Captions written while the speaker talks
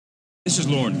This is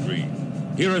Lorne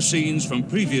Green. Here are scenes from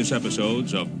previous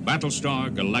episodes of Battlestar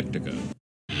Galactica.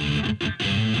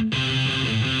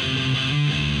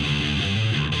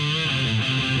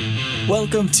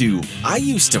 Welcome to I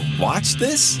Used to Watch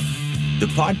This, the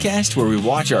podcast where we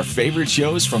watch our favorite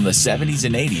shows from the 70s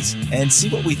and 80s and see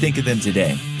what we think of them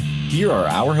today. Here are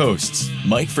our hosts,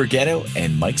 Mike Forgetto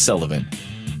and Mike Sullivan.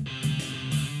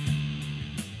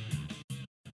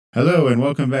 Hello and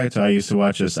welcome back to I Used to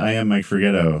Watch This. I am Mike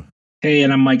Forgetto. Hey,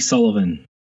 and I'm Mike Sullivan.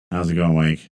 How's it going,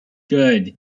 Mike? Good.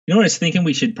 You know what I was thinking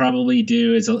we should probably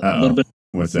do is a little bit.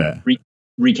 What's that?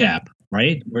 Recap,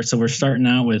 right? We're starting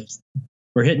out with,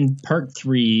 we're hitting part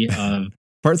 3 of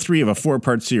part 3 of a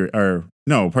 4-part series, or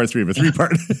no, part 3 of a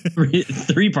 3-part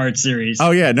 3-part series. Oh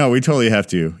yeah, no, we totally have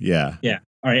to. Yeah. Yeah.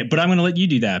 All right, but I'm going to let you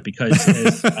do that because,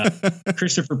 as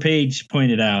Christopher Page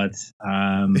pointed out,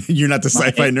 you're not the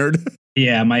sci-fi nerd.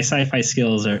 Yeah, my sci-fi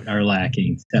skills are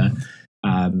lacking.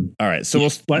 All right, so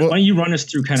why don't you run us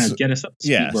through, get us up to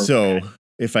speed? Yeah, so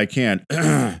if I can.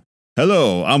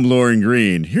 Hello, I'm Lorne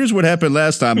Green. Here's what happened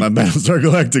last time on Battlestar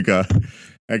Galactica.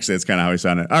 Actually, that's kind of how he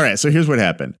sounded. All right, so here's what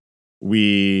happened.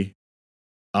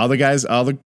 All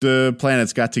the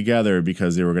planets got together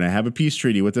because they were going to have a peace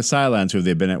treaty with the Cylons, who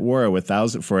they've been at war with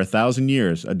for 1,000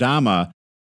 years. Adama,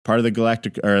 part of the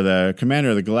the commander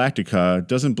of the Galactica,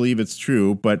 doesn't believe it's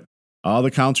true, but all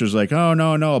the counselors are like, oh,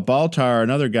 no, Baltar,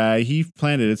 another guy, he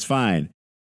planted, it's fine.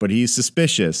 But he's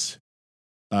suspicious.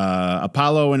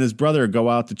 Apollo and his brother go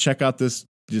out to check out this,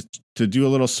 just to do a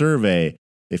little survey.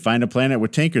 They find a planet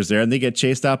with tankers there, and they get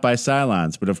chased out by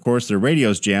Cylons. But of course, their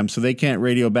radio's jammed, so they can't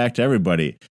radio back to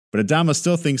everybody. But Adama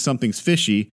still thinks something's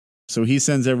fishy, so he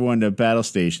sends everyone to battle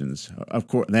stations. Of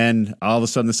course, then all of a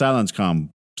sudden the Cylons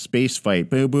come. Space fight,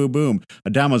 boom, boom, boom.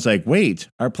 Adama's like, wait,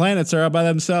 our planets are all by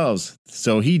themselves.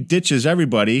 So he ditches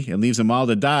everybody and leaves them all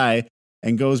to die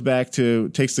and takes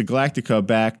the Galactica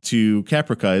back to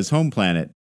Caprica, his home planet.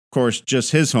 Of course,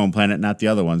 just his home planet, not the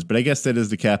other ones, but I guess that is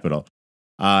the capital.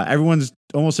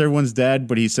 Almost everyone's dead,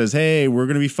 but he says, hey, we're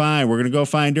going to be fine. We're going to go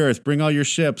find Earth. Bring all your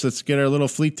ships. Let's get our little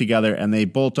fleet together. And they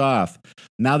bolt off.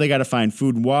 Now they got to find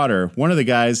food and water. One of the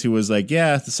guys who was like,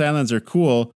 yeah, the Cylons are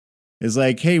cool, is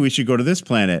like, hey, we should go to this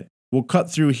planet. We'll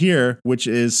cut through here, which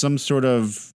is some sort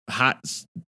of hot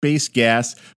space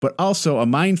gas, but also a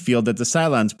minefield that the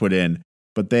Cylons put in.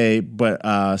 But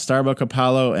Starbuck,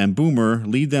 Apollo, and Boomer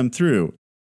lead them through.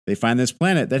 They find this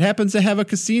planet that happens to have a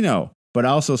casino, but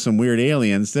also some weird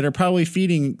aliens that are probably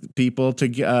feeding people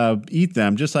to eat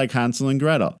them, just like Hansel and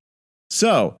Gretel.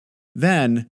 So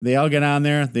then they all get on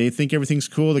there. They think everything's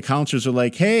cool. The counselors are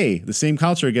like, hey, the same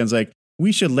counselor again is like,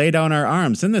 we should lay down our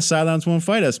arms. Then the Cylons won't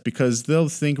fight us because they'll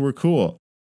think we're cool.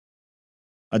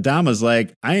 Adama's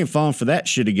like, I ain't falling for that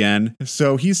shit again.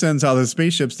 So he sends all the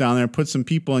spaceships down there and puts some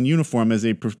people in uniform as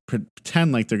they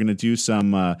pretend like they're going to do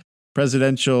some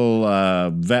presidential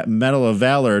Medal of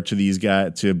Valor to these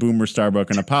guys, to Boomer, Starbuck,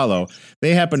 and Apollo.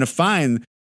 They happen to find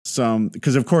some,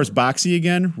 because of course Boxy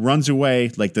again runs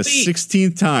away like the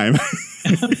 16th time.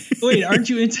 Wait, aren't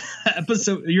you into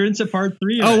episode? You're into part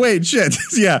 3. Oh wait, shit.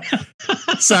 Yeah,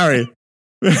 sorry.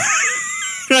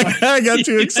 I got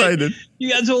too excited. You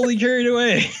got totally carried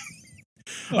away.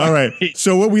 All right.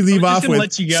 So what we leave off with?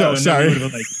 Let you go. So, sorry.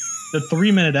 Like the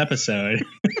 3-minute episode.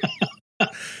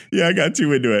 Yeah, I got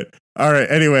too into it. All right.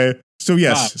 Anyway, so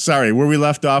yes, sorry. Where we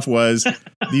left off was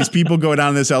these people go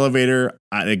down this elevator.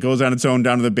 It goes on its own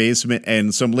down to the basement,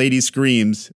 and some lady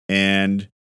screams, and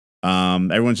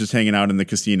everyone's just hanging out in the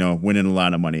casino, winning a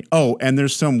lot of money. Oh, and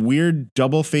there's some weird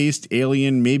double-faced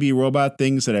alien, maybe robot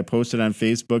things that I posted on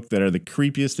Facebook that are the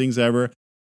creepiest things ever.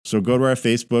 So go to our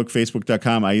Facebook,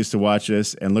 facebook.com. I used to watch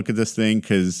this and look at this thing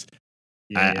because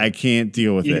I can't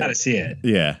deal with it. You got to see it.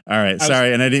 Yeah. All right.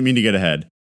 Sorry. And I didn't mean to get ahead.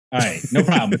 All right. No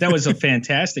problem. But that was a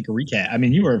fantastic recap. I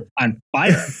mean, you were on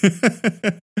fire.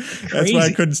 That's why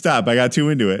I couldn't stop. I got too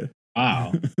into it.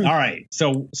 Wow. All right.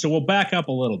 So we'll back up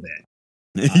a little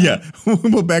bit. Yeah.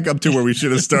 We'll back up to where we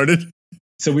should have started.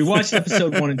 So we watched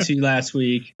episode 1 and 2 last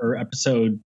week, or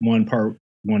episode 1, part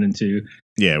 1 and 2.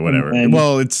 Yeah, whatever.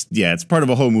 Well, it's part of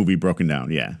a whole movie broken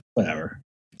down. Yeah. Whatever.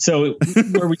 So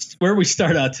where we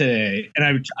start out today, and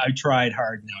I tried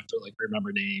hard now to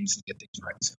remember names and get things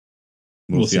right. So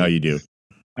we'll see how you do.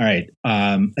 All right.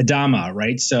 Adama,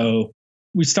 right? So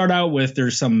we start out with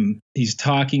he's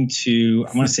talking to,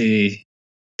 I want to say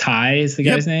Ty is the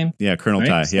guy's name. Yeah. Colonel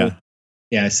Ty. So, yeah.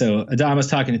 Yeah. So Adama's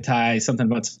talking to Ty, something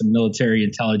about some military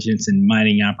intelligence and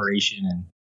mining operation.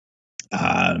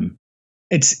 And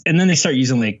then they start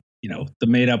using the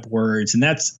made up words. And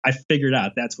I figured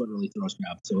out that's what really throws me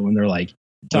off. So when they're like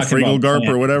talking about Garp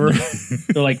or whatever,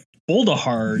 they're like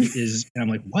Boldahard is, and I'm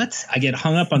like, what? I get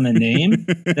hung up on the name,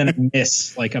 then I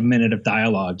miss like a minute of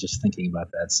dialogue just thinking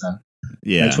about that. So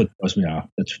that's what throws me off.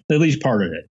 That's at least part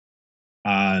of it.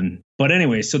 But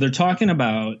anyway, so they're talking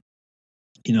about,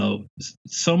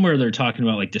 somewhere they're talking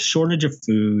about like the shortage of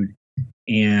food,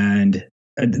 and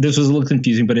this was a little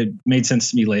confusing, but it made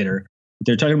sense to me later.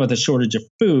 They're talking about the shortage of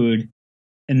food,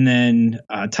 and then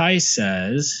Ty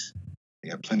says, "We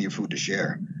got plenty of food to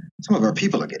share. Some of our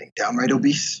people are getting downright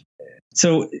obese."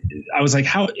 So I was like,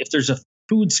 how, if there's a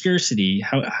food scarcity,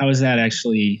 how is that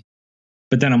actually?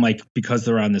 But then I'm like, because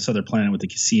they're on this other planet with the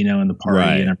casino and the party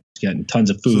and everyone's getting tons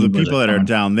of food. So the people that are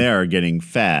down there are getting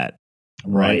fat.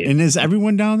 Right. And is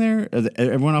everyone down there?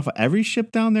 Everyone off of every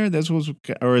ship down there?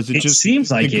 Or is it just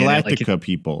seems like the Galactica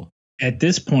people? At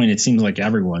this point, it seems like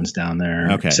everyone's down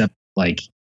there. Okay. Except like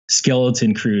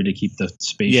skeleton crew to keep the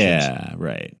spaceships. Yeah,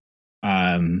 right.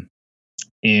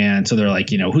 And so they're like,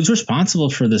 who's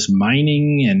responsible for this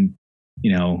mining and,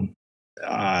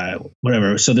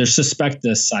 whatever. So they suspect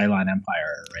the Cylon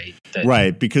Empire, right?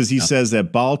 Right, because he says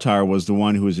that Baltar was the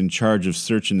one who was in charge of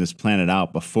searching this planet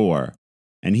out before.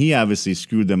 And he obviously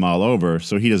screwed them all over,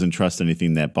 so he doesn't trust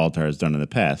anything that Baltar has done in the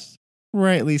past.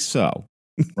 Rightly so.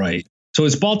 Right. So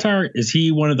is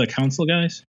he one of the council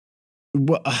guys?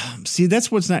 Well, see,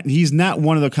 he's not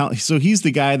one of the council. So he's the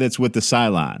guy that's with the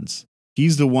Cylons.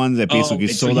 He's the one that basically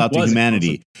sold out to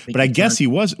humanity. But I guess he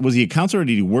was he a counselor or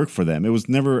did he work for them? I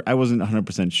wasn't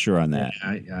 100% sure on that.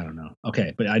 I don't know.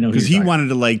 Okay, but I know because he wanted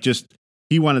to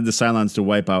he wanted the Cylons to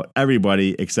wipe out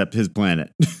everybody except his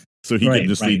planet, so he could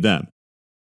just lead them.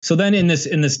 So then in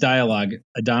this dialogue,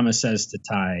 Adama says to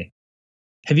Ty,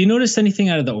 "Have you noticed anything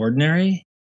out of the ordinary?"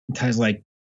 And Ty's like,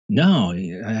 "No,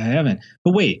 I haven't."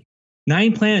 But wait,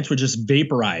 9 planets were just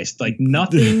vaporized. Like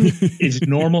nothing is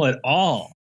normal at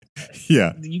all.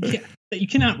 Yeah, you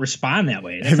cannot respond that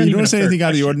way. Have you noticed anything out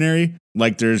of the ordinary?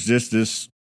 Like there's just this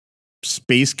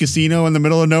space casino in the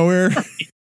middle of nowhere.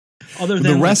 Other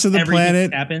than the rest of the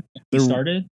planet happened,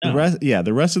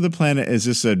 the rest of the planet is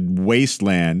just a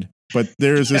wasteland. But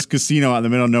there's this casino out in the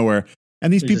middle of nowhere,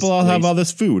 and these people all have all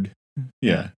this food.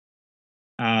 Yeah.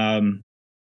 And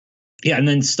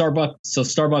then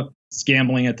Starbuck's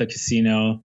gambling at the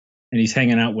casino. And he's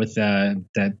hanging out with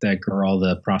that girl,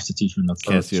 the prostitute from the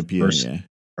Cassiopeia.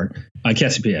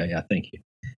 Cassiopeia, yeah, thank you.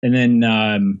 And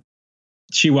then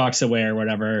she walks away or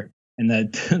whatever, and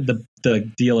the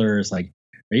dealer is like,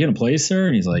 "Are you gonna play, sir?"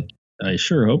 And he's like, "I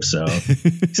sure hope so."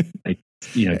 Like,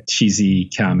 cheesy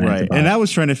comment. Right. And I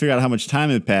was trying to figure out how much time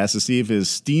had passed to see if his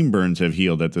steam burns have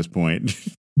healed at this point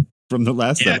from the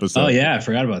last episode. Oh yeah, I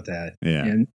forgot about that. Yeah.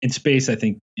 And in space, I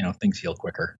think things heal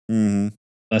quicker. Mm-hmm.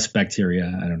 Less bacteria.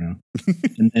 I don't know.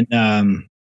 And then,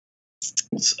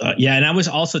 and I was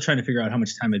also trying to figure out how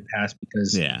much time had passed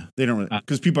because they don't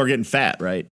because people are getting fat,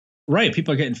 right? Right,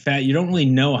 people are getting fat. You don't really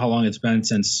know how long it's been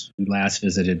since we last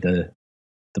visited the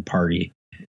party.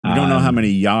 You don't know how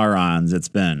many Yarons it's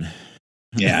been.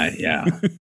 Yeah.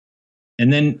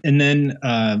 and then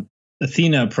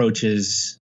Athena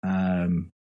approaches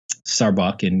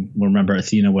Starbuck, and remember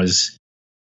Athena was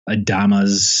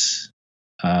Adama's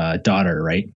daughter,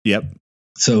 right? Yep.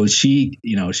 So she's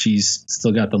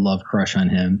still got the love crush on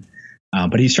him,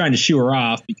 but he's trying to shoo her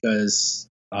off because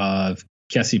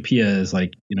Cassiopeia is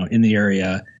in the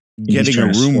area, getting a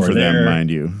room for them, mind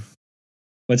you.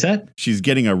 What's that? She's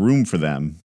getting a room for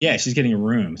them. Yeah, she's getting a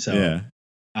room. So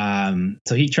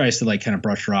so he tries to kind of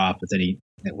brush her off, but then he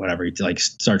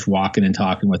starts walking and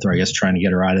talking with her, I guess, trying to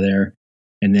get her out of there.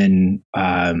 And then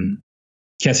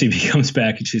Cassiopeia comes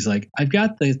back and she's like, "I've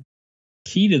got the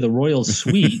key to the royal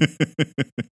suite."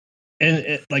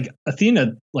 And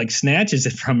Athena snatches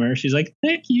it from her. She's like,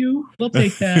 "Thank you, we'll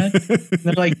take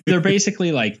that." they're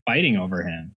basically fighting over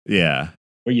him. Yeah.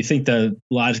 Where you think the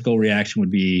logical reaction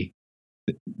would be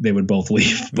they would both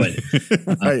leave, but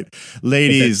right,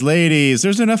 ladies,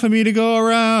 there's enough of me to go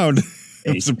around.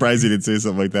 I'm surprised he didn't say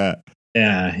something like that.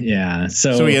 Yeah.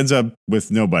 So he ends up with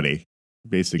nobody.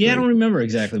 Basically. Yeah, I don't remember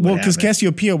exactly what happened. Because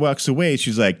Cassiopeia walks away,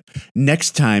 she's like,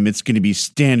 "Next time it's going to be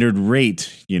standard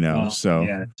rate," so.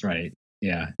 Yeah, that's right.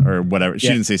 Yeah. Or whatever. She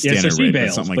didn't say standard rate,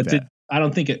 but something like that. I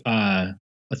don't think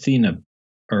Athena.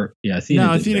 No,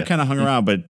 Athena kind of hung around,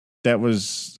 but that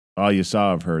was all you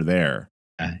saw of her there.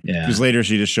 Yeah. Because later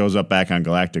she just shows up back on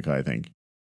Galactica, I think.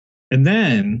 And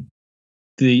then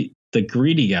the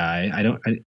greedy guy, I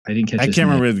didn't catch his name. I can't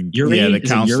remember. Yuri? The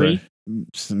counselor.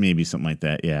 Maybe something like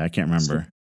that. Yeah, I can't remember.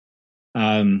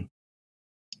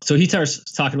 So he starts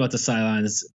talking about the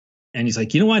Cylons, and he's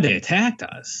like, "You know why they attacked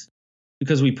us?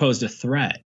 Because we posed a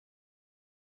threat.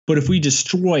 But if we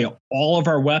destroy all of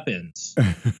our weapons,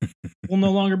 we'll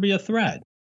no longer be a threat."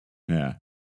 Yeah.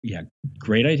 Yeah,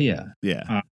 great idea.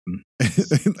 Yeah.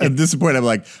 At this point, I'm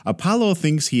like, Apollo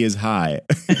thinks he is high.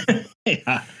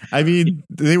 Yeah. I mean,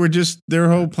 they were just their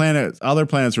whole planet, all their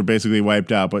planets were basically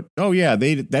wiped out. But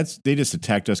they just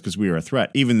attacked us because we were a threat,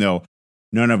 even though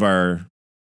none of our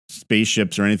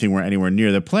spaceships or anything were anywhere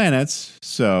near the planets.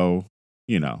 So,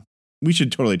 we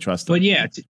should totally trust them. But yeah,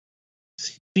 it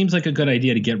seems like a good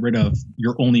idea to get rid of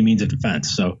your only means of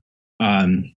defense. So,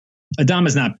 Adam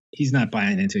he's not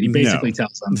buying into it. He basically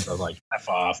tells them to like F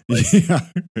off,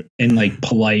 in like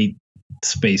polite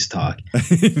space talk.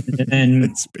 And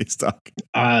then space talk.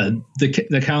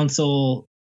 The council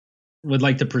would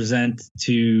like to present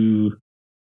to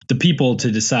the people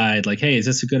to decide, like, hey, is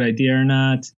this a good idea or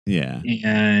not? Yeah.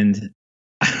 And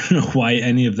I don't know why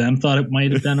any of them thought it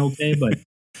might have been okay, but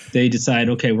they decide,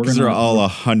 okay, we're going to. They're all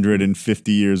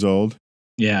 150 years old.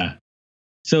 Yeah.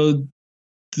 So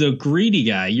the greedy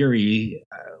guy, Yuri,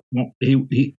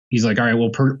 he's like, all right,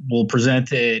 we'll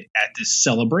present it at this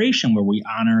celebration where we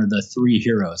honor the 3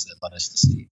 heroes that led us to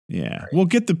sea. Yeah. Right. We'll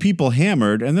get the people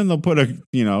hammered and then they'll put a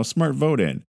smart vote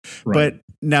in. Right. But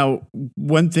now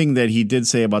one thing that he did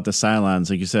say about the Cylons,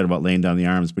 like you said, about laying down the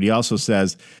arms, but he also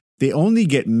says they only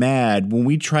get mad when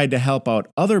we tried to help out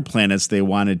other planets they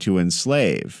wanted to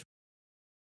enslave.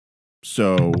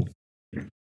 So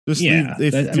if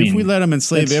we let them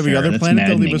enslave every other planet,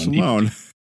 they'll leave us alone.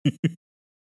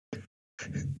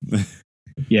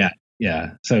 Yeah.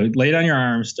 So lay down your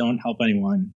arms. Don't help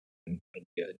anyone.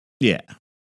 Good. Yeah.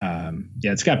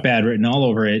 It's got bad written all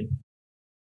over it.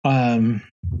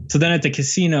 So then at the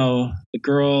casino, the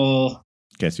girl,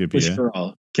 Cassiopeia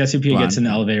gets in the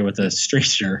elevator with a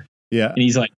stranger. Yeah. And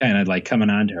he's like kind of like coming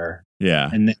on to her. Yeah.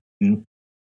 And then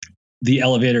the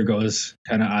elevator goes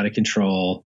kind of out of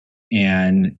control.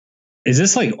 And is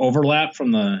this like overlap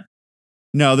from the?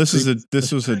 No, this was a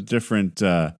different.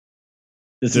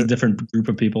 This is a different group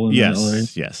of people in the elevator?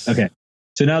 Yes. Okay.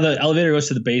 So now the elevator goes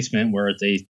to the basement where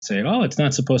they say, oh, it's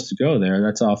not supposed to go there.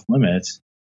 That's off limits.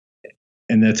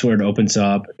 And that's where it opens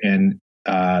up. And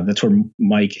that's where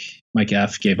Mike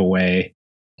F gave away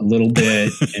a little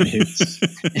bit in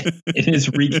his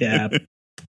recap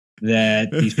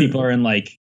that these people are in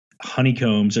like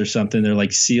honeycombs or something. They're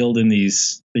like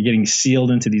they're getting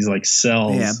sealed into these like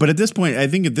cells. Yeah. But at this point,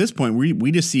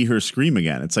 we just see her scream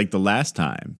again. It's like the last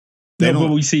time. But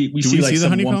we see like the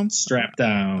honeycomb strapped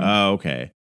down. Oh,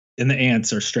 okay. And the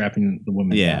ants are strapping the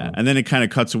woman down. Yeah, and then it kind of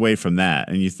cuts away from that,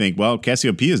 and you think, well,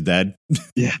 Cassiopeia is dead.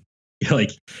 Yeah. You're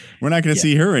like, we're not going to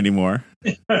see her anymore.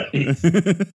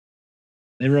 They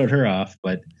wrote her off,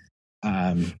 but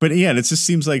yeah, it just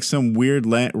seems like some weird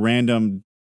random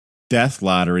death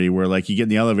lottery where like you get in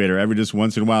the elevator every just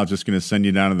once in a while, it's just going to send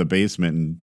you down to the basement,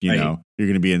 and you're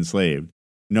going to be enslaved.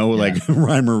 No like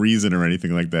rhyme or reason or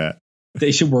anything like that.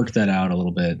 They should work that out a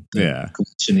little bit. Yeah.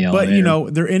 In the elevator.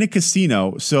 But, they're in a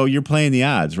casino, so you're playing the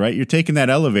odds, right? You're taking that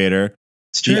elevator.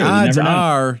 It's true. The odds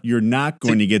are you're not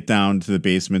going to get down to the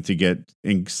basement to get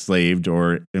enslaved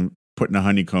or put in a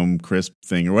honeycomb crisp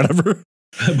thing or whatever.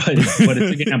 but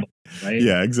it's a gamble, right?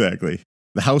 Yeah, exactly.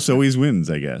 The house always wins,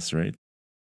 I guess, right?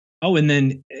 Oh, and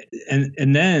then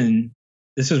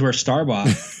this is where Starbuck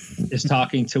is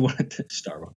talking to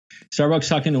Starbuck's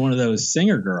talking to one of those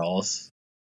singer girls.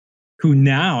 Who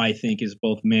now I think is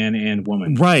both man and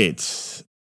woman. Right.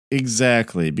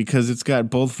 Exactly. Because it's got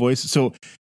both voices. So,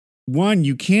 one,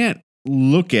 you can't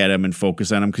look at him and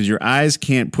focus on him because your eyes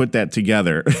can't put that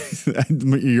together.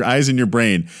 Your eyes in your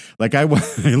brain. Like I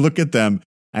look at them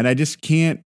and I just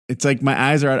can't. It's like my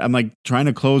eyes are. I'm like trying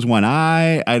to close one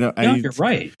eye. You're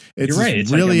right.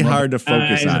 It's really like hard to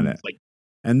focus on it.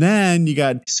 And then you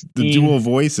got the dual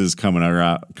voices coming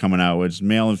out, which is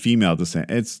male and female at the same.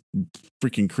 It's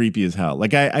freaking creepy as hell.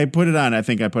 Like I put it on. I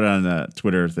think I put it on a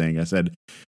Twitter thing. I said,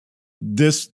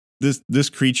 this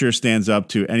creature stands up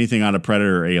to anything on a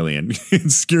Predator or Alien. It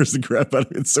scares the crap out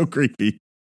of me. It's so creepy.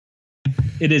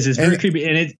 It is. It's very creepy,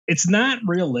 and it's not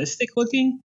realistic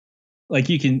looking. Like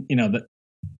you can, the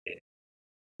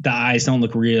eyes don't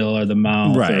look real or the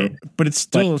mouth, right? But it's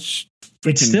still.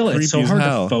 It's so hard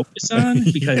to focus on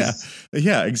because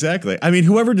yeah, exactly. I mean,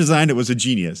 whoever designed it was a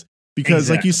genius because,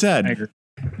 like you said,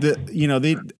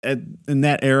 they in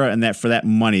that era and that for that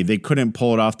money they couldn't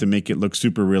pull it off to make it look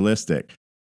super realistic.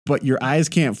 But your eyes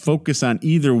can't focus on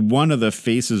either one of the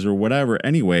faces or whatever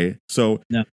anyway, so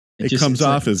it comes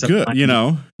off as good,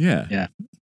 Yeah.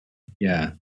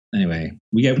 Anyway,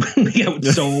 we get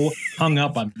so hung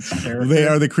up on these characters. They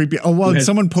are the creepy. Oh, well,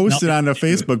 someone posted on a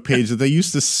Facebook page that they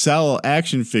used to sell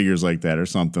action figures like that or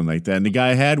something like that. And the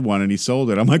guy had one and he sold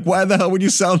it. I'm like, why the hell would you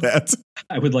sell that?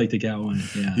 I would like to get one.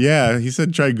 Yeah. Yeah. He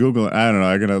said, try Google it. I don't know.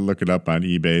 I'm going to look it up on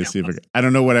eBay. See if I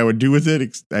don't know what I would do with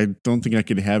it. I don't think I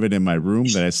could have it in my room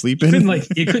that I sleep in.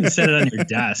 You couldn't set it on your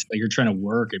desk. Like you're trying to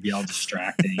work. It'd be all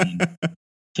distracting.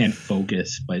 Can't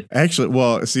focus, but actually,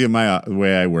 well, see, in my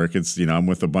way I work, it's, I'm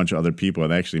with a bunch of other people.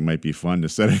 It actually might be fun to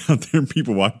set it out there and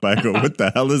people walk by and go, what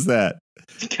the hell is that?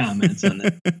 Comments on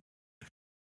it.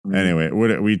 Anyway,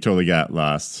 we totally got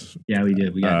lost. Yeah, we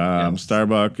did. We got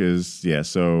Starbuck is,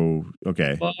 so,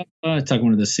 okay. Talking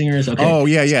one of the singers. Okay. Oh,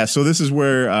 yeah. So this is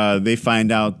where they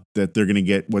find out that they're going to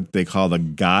get what they call the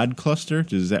God cluster.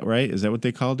 Is that right? Is that what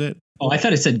they called it? Oh, I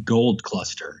thought it said gold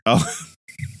cluster. Oh,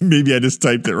 maybe I just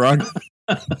typed it wrong.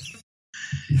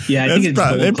 Yeah, I think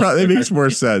it makes more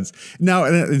sense now.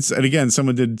 And again,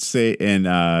 someone did say in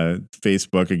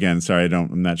Facebook again. Sorry,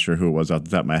 I'm not sure who it was off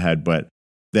the top of my head, but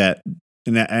that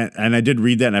and I did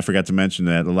read that, and I forgot to mention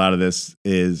that a lot of this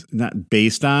is not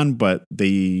based on, but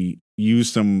they use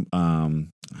some I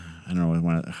don't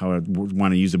know how I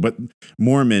want to use it, but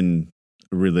Mormon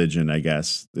religion, I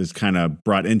guess, is kind of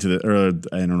brought into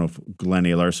I don't know if Glenn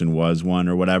A. Larson was one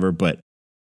or whatever, but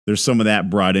there's some of that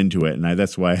brought into it. And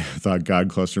that's why I thought God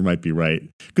cluster might be right.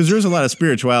 Because there's a lot of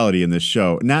spirituality in this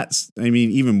show.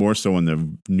 Even more so in the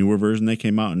newer version that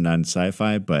came out and on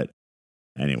Sci-Fi. But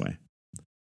anyway,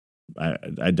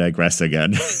 I digress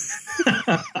again.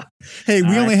 Hey,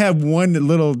 we only have one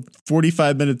little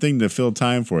 45-minute thing to fill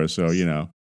time for, so,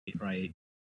 Right.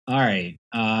 All right.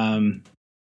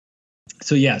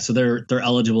 So they're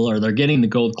eligible, or they're getting the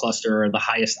gold cluster, or the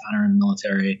highest honor in the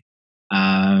military.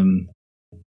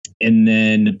 And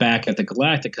then back at the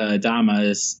Galactica, Adama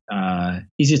is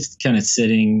he's just kind of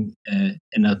sitting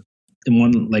in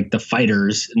one, like the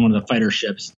fighters in one of the fighter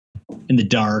ships in the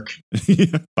dark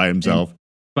by himself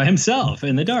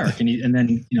in the dark. And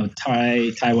then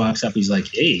Ty walks up. He's like,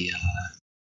 "Hey,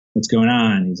 what's going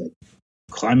on?" He's like,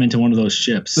 "Climb into one of those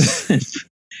ships."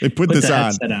 They put this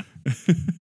on.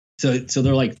 So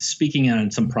they're like speaking on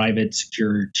some private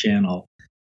secure channel,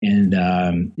 and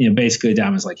basically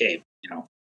Adama's like, "Hey,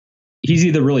 he's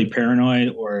either really paranoid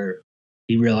or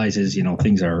he realizes,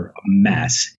 things are a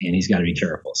mess and he's got to be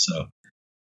careful." So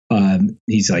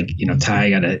he's like, Ty, I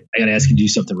gotta ask you to do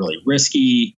something really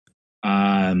risky.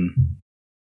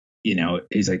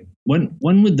 He's like, when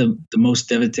would the most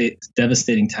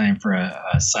devastating time for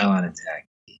a Cylon attack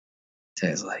be?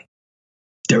 Ty's like,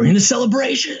 during the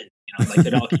celebration. Like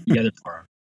they'd all get together for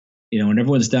him. When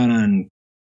everyone's down on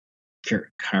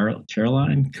Caroline.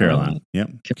 Yep.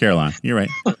 Caroline. You're right.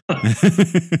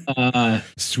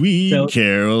 Sweet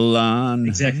Caroline.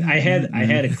 Exactly. I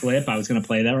had a clip. I was going to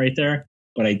play that right there,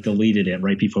 but I deleted it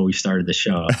right before we started the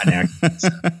show on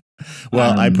accident.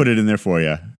 Well, I put it in there for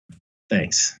you.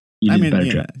 Thanks. You did a better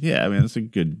job. Yeah, it's a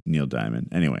good Neil Diamond.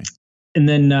 Anyway. And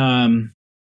then,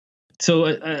 so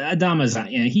Adama's,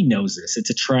 he knows this.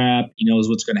 It's a trap. He knows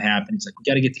what's going to happen. He's like, we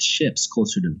got to get the ships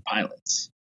closer to the pilots.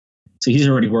 So he's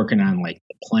already working on like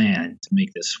the plan to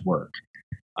make this work.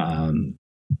 But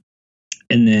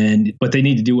they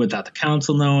need to do it without the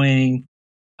council knowing.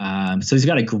 So he's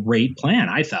got a great plan,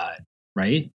 I thought,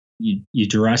 right? You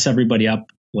dress everybody up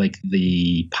like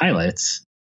the pilots,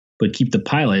 but keep the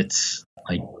pilots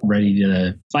like ready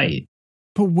to fight.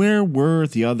 But where were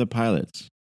the other pilots?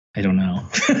 I don't know.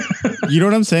 You know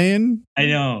what I'm saying? I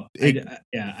know.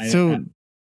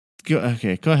 Go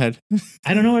ahead.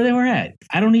 I don't know where they were at.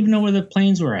 I don't even know where the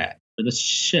planes were at, or the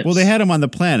ships. Well, they had them on the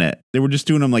planet. They were just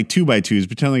doing them like 2x2s,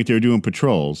 pretending like they were doing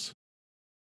patrols,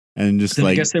 and just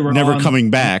like never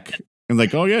coming back. And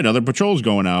like, oh yeah, another patrol's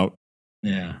going out.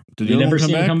 Yeah. Did you never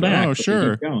see them come back? Oh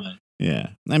sure.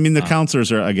 Yeah. I mean, the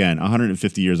counselors are again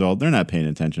 150 years old. They're not paying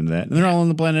attention to that, and they're all on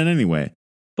the planet anyway.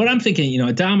 But I'm thinking,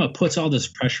 Adama puts all this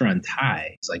pressure on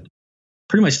Ty. It's like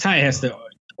pretty much Ty has to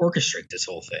orchestrate this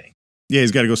whole thing. Yeah,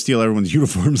 he's got to go steal everyone's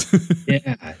uniforms.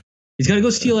 Yeah. He's got to go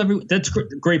steal that's a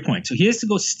great point. So he has to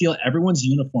go steal everyone's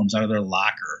uniforms out of their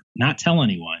locker, not tell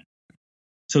anyone.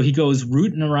 So he goes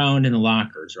rooting around in the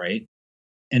lockers, right?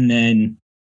 And then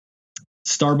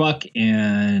Starbuck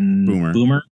and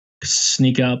Boomer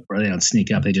sneak up, or they don't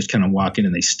sneak up. They just kind of walk in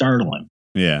and they startle him.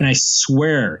 Yeah. And I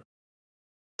swear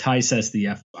Ty says the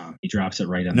F-bomb. He drops it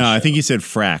right on the show. I think he said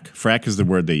frack. Frack is the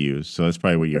word they use. So that's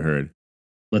probably what you heard.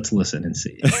 Let's listen and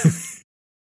see.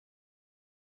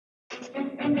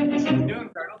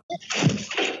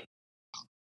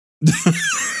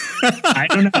 I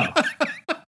don't know.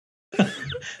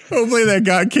 Hopefully that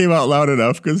guy came out loud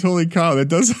enough, because holy cow, that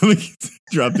does sound like he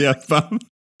dropped the F-bomb.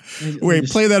 Wait,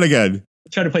 play that again.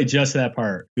 Try to play just that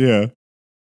part. Yeah.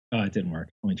 Oh, it didn't work.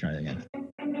 Let me try it again.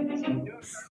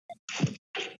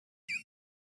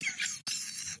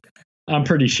 I'm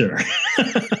pretty sure.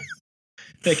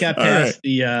 They got past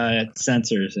the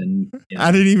sensors, and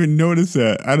I didn't even notice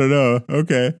that. I don't know.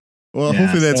 Okay. Well,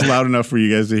 hopefully that's loud enough for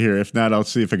you guys to hear. If not, I'll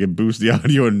see if I can boost the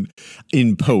audio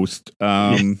in post.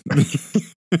 That's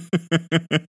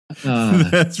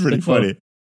pretty funny.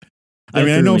 I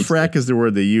mean, I know frack is the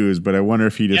word they use, but I wonder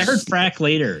if he just. I heard frack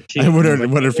later. Too. I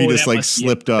wonder if he just like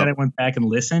slipped up. Then I went back and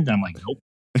listened. And I'm like, nope.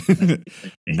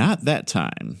 Not that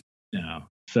time. No.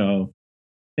 So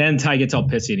then Ty gets all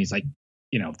pissy and he's like,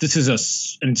 this is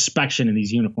an inspection and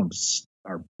these uniforms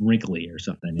are wrinkly or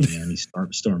something. And he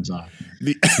storms off.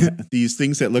 These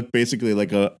things that look basically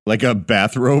like a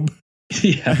bathrobe.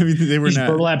 Yeah. I mean, they were these not.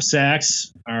 Burlap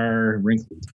sacks are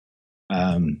wrinkled.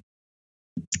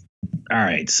 All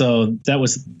right, so that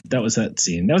was that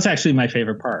scene. That was actually my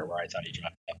favorite part, where I thought he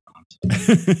dropped the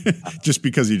F-bombs. Just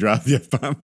because he dropped the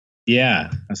F-bomb. Yeah,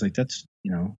 I was like, that's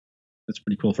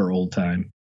pretty cool for old time.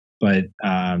 But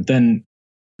then,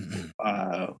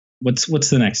 what's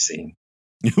the next scene?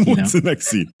 What's the next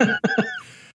scene?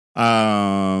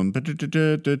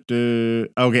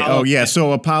 Okay. Oh yeah.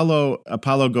 So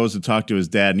Apollo goes to talk to his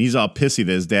dad, and he's all pissy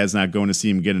that his dad's not going to see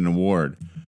him get an award.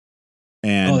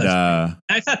 And I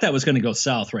thought that was going to go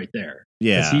south right there.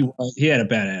 Yeah, he had a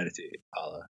bad attitude,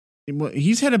 Apollo. Well,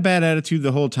 he's had a bad attitude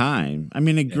the whole time. I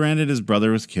mean, granted, his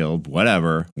brother was killed.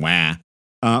 Whatever. Wah.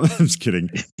 I'm just kidding.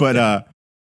 But I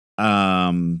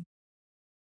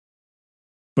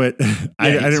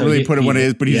didn't really put it what it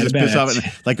is. But he's just pissed off. And,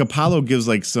 like Apollo gives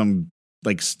like some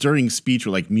like stirring speech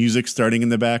with like music starting in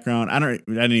the background. I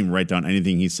didn't even write down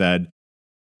anything he said.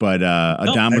 But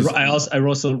Adama, I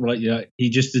also wrote,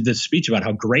 he just did this speech about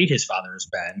how great his father has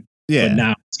been. Yeah. But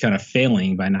now it's kind of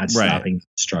failing by not stopping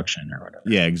construction or whatever.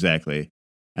 Yeah, exactly.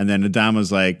 And then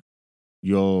Adama's like,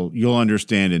 you'll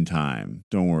understand in time.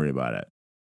 Don't worry about it.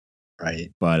 Right.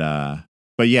 But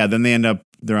yeah, then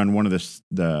they're on one of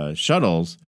the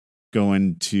shuttles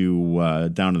going to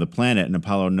down to the planet, and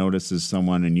Apollo notices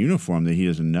someone in uniform that he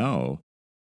doesn't know.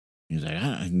 He's like,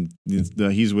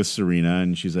 he's with Serena,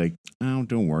 and she's like, oh,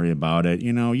 don't worry about it.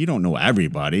 You don't know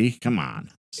everybody. Come on.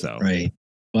 So right.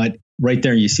 But right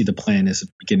there, you see the plan is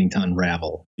beginning to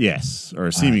unravel. Yes. Or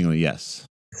seemingly, yes.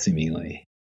 Seemingly.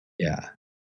 Yeah.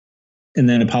 And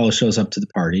then Apollo shows up to the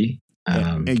party.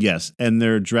 Yes. And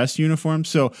their dress uniforms.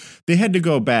 So they had to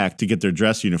go back to get their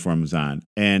dress uniforms on.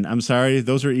 And I'm sorry,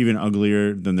 those are even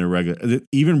uglier than their regular,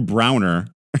 even browner.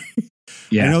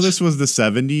 Yeah. I know this was the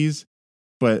 70s.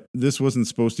 But this wasn't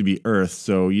supposed to be Earth,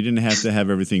 so you didn't have to have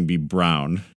everything be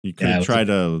brown. You could have tried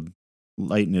to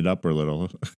lighten it up a little.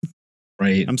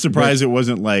 Right. I'm surprised it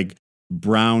wasn't like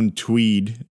brown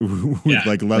tweed with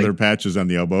like leather patches on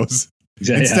the elbows.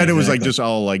 Instead, it was like just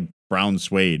all like brown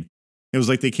suede. It was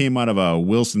like they came out of a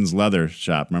Wilson's leather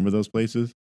shop. Remember those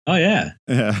places? Oh, yeah.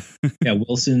 Yeah. Yeah,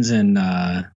 Wilson's and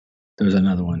there was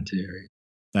another one too. Right?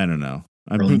 I don't know.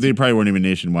 They probably weren't even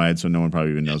nationwide, so no one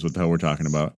probably even knows what the hell we're talking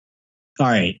about. All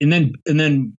right, and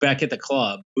then back at the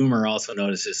club, Boomer also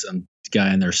notices some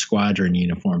guy in their squadron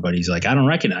uniform, but he's like, I don't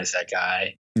recognize that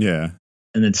guy. Yeah.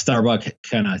 And then Starbuck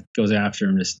kind of goes after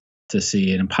him to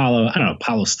see, and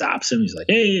Apollo stops him. He's like,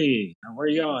 hey, where are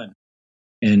you going?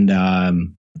 And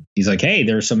he's like, hey,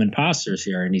 there's some imposters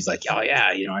here. And he's like, oh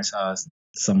yeah, I saw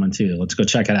someone too. Let's go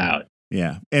check it out.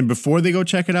 Yeah. And before they go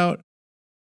check it out,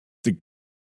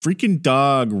 freaking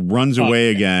dog runs away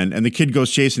again, and the kid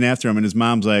goes chasing after him, and his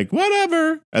mom's like,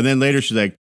 whatever. And then later she's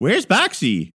like, where's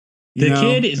Boxy?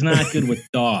 Kid is not good with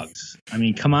dogs. I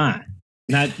mean, come on.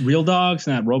 Not real dogs,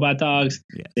 not robot dogs.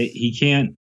 Yes. He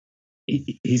can't.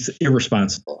 He's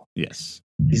irresponsible. Yes.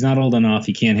 He's not old enough.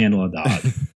 He can't handle a dog.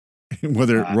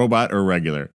 Whether robot or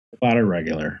regular. Robot or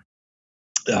regular.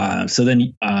 So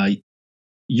then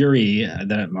Yuri,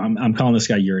 I'm calling this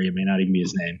guy Yuri. It may not even be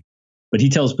his name. But he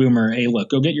tells Boomer, hey, look,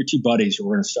 go get your two buddies.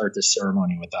 We're going to start this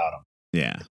ceremony without them.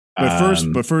 Yeah.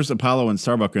 But first, Apollo and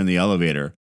Starbuck are in the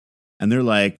elevator. And they're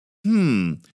like,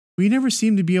 we never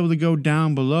seem to be able to go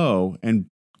down below. And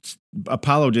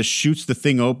Apollo just shoots the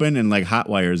thing open and like hot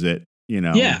wires it,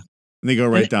 Yeah. And they go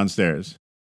right downstairs.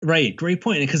 Right. Great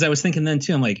point. Because I was thinking then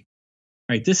too, I'm like,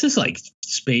 all right, this is like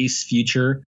space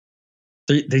future.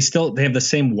 They have the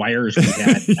same wires we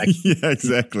had. Yeah,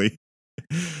 exactly.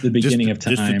 The beginning of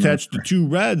time. Just attach the two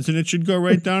reds and it should go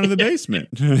right down to the basement.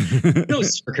 No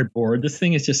circuit board. This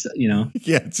thing is just,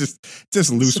 Yeah, it's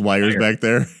just loose wires back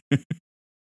there.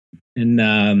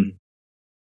 And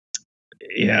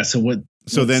yeah, so what?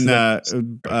 So then,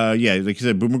 like you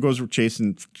said, Boomer goes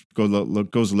chasing, goes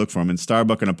to look for him, and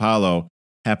Starbuck and Apollo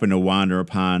happen to wander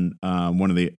upon one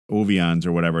of the Ovions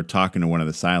or whatever talking to one of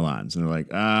the Cylons, and they're like,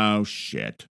 "Oh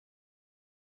shit."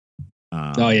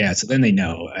 Oh yeah, so then they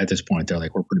know at this point. They're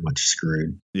like, we're pretty much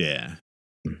screwed. Yeah.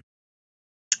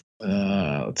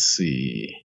 Let's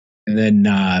see. And then,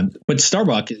 but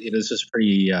Starbuck, this is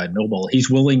pretty noble. He's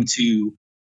willing to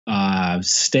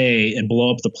stay and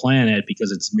blow up the planet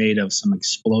because it's made of some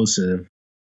explosive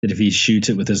that if he shoots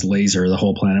it with his laser, the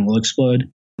whole planet will explode.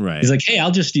 Right. He's like, hey,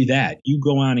 I'll just do that. You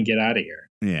go on and get out of here.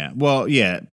 Yeah. Well,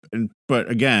 yeah. But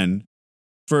again,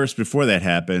 first, before that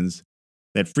happens,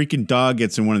 that freaking dog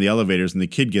gets in one of the elevators and the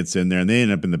kid gets in there and they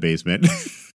end up in the basement.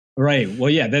 Right. Well,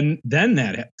 yeah. Then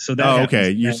that. So that. Oh, happens. okay.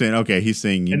 You're saying okay. He's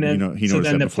saying he noticed so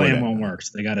then that the before plan that. won't work.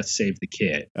 So they got to save the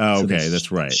kid. Oh, so okay.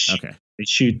 That's right. Okay. They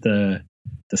shoot the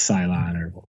Cylon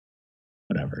or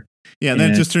whatever. Yeah. And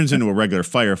then it just turns into a regular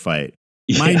firefight.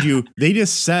 Yeah. Mind you, they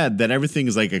just said that everything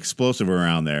is like explosive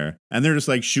around there, and they're just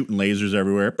like shooting lasers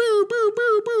everywhere. Boo, boo,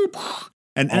 boo, boo.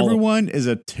 And everyone is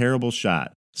a terrible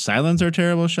shot. Cylons are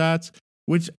terrible shots,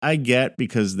 which I get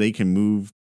because they can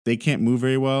move. They can't move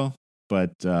very well,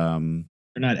 but they're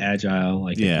not agile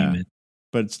like a human.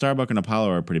 But Starbuck and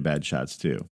Apollo are pretty bad shots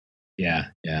too. Yeah,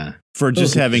 yeah. For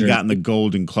just having gotten the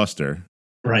golden cluster.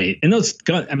 Right. And those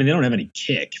guns, I mean, they don't have any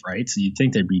kick, right? So you'd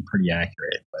think they'd be pretty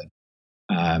accurate. But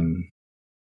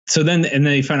so then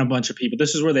they find a bunch of people.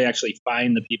 This is where they actually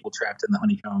find the people trapped in the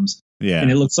honeycombs. Yeah. And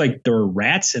it looks like there were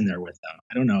rats in there with them.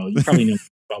 I don't know. You probably know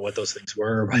about what those things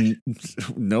were. But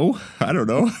no, I don't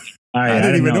know. I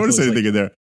didn't even notice anything in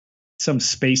there. Some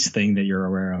space thing that you're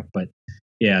aware of. But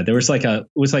yeah, there was like a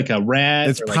rat.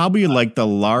 It's probably like the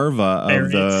larva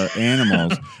of the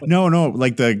animals. No,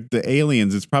 like the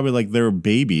aliens. It's probably like their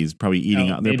babies probably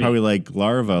eating. They're probably like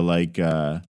larvae, like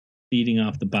feeding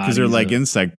off the bodies. Because they're like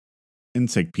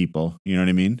insect people. You know what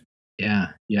I mean?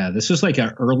 Yeah, yeah. This was like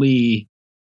an early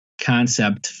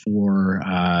concept for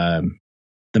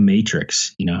the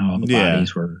Matrix. You know how the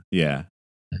bodies were. Yeah.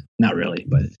 Not really,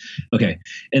 but okay.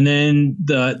 And then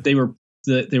they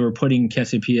were putting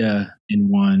Cassiopeia in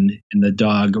one, and the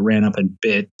dog ran up and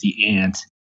bit the ant,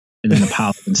 and then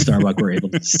Apollo and Starbuck were able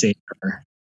to save her,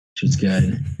 which was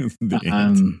good.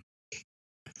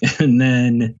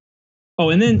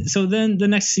 So then the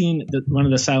next scene, one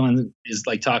of the Cylons is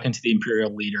like talking to the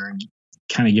Imperial leader and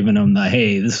kind of giving them the,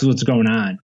 hey, this is what's going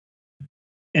on.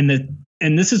 And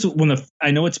this is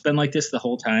I know it's been like this the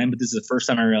whole time, but this is the first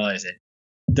time I realized it.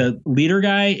 The leader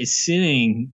guy is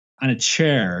sitting on a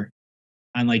chair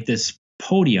on like this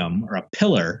podium or a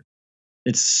pillar.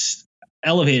 It's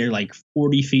elevator like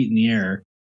 40 feet in the air.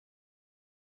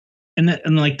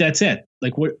 And like, that's it.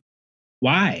 Like, what?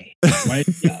 Why is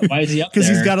he up there? Because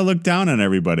he's got to look down on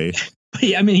everybody. But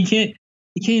yeah, I mean, he can't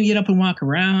even get up and walk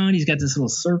around. He's got this little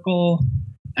circle.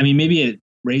 I mean, maybe it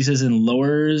raises and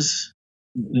lowers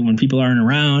when people aren't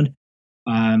around.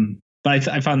 But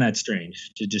I found that strange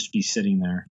to just be sitting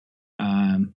there.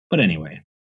 But anyway,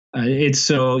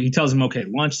 so he tells him, okay,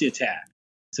 launch the attack.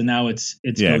 So now it's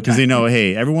because they know,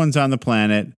 hey, everyone's on the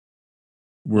planet.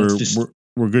 We're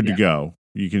good to go.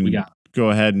 You can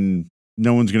go ahead and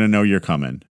no one's going to know you're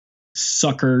coming.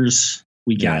 Suckers,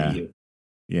 we got you.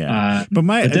 Yeah.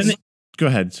 Go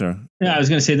ahead, sir. Yeah, I was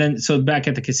going to say then. So back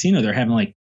at the casino, they're having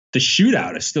like the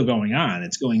shootout is still going on.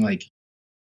 It's going like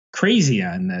crazy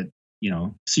on that,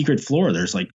 secret floor.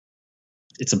 There's like,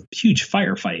 it's a huge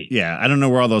firefight. Yeah. I don't know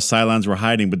where all those Cylons were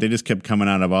hiding, but they just kept coming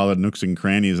out of all the nooks and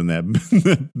crannies in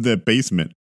that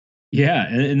basement. Yeah.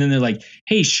 And then they're like,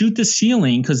 hey, shoot the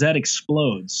ceiling because that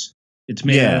explodes. It's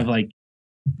made out of like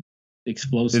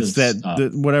explosive stuff.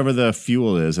 Whatever the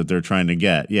fuel is that they're trying to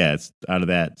get. Yeah. It's out of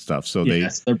that stuff. So they're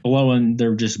just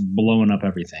blowing up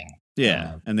everything.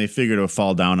 Yeah. And they figured it would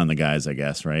fall down on the guys, I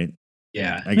guess. Right.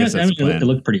 Yeah. I guess that's the plan. It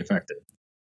looked pretty effective.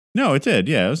 No, it did.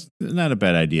 Yeah. It was not a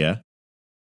bad idea.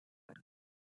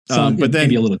 But then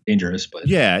maybe a little dangerous, but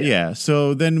yeah.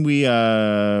 So then we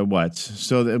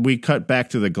we cut back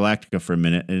to the Galactica for a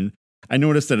minute, and I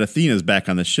noticed that Athena's back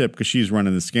on the ship because she's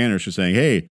running the scanner. She's saying,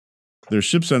 "Hey, there's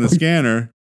ships on the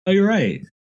scanner." Oh, you're right.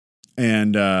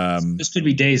 And this could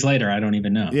be days later. I don't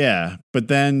even know. Yeah, but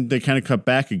then they kind of cut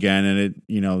back again, and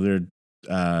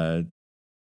they're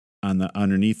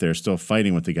underneath there still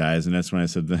fighting with the guys, and that's when I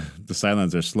said the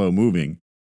Cylons are slow moving,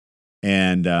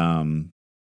 and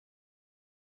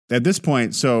at this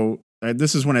point,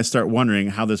 this is when I start wondering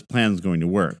how this plan is going to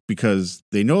work because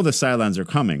they know the Cylons are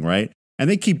coming, right? And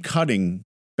they keep cutting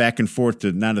back and forth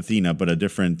to not Athena, but a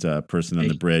different person on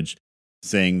the bridge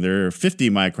saying they're 50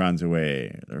 microns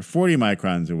away, they're 40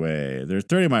 microns away, they're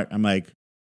 30 microns. I'm like,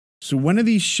 so when are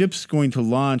these ships going to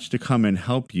launch to come and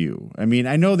help you? I mean,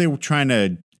 I know they were trying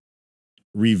to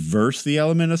reverse the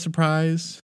element of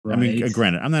surprise. Right. I mean,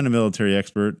 granted, I'm not a military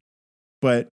expert,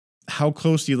 but how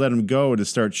close do you let them go to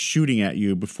start shooting at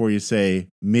you before you say,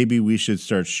 maybe we should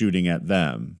start shooting at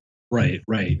them? Right.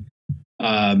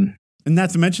 And not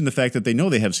to mention the fact that they know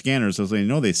they have scanners, so they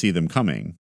know they see them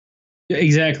coming.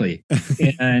 Exactly.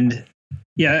 And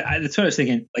yeah, that's what I was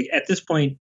thinking. Like at this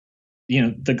point,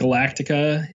 the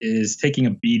Galactica is taking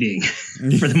a beating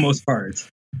for the most part.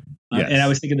 Yes. And I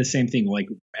was thinking the same thing. Like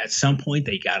at some point,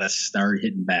 they got to start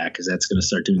hitting back because that's going to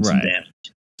start doing some damage.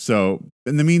 So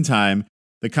in the meantime,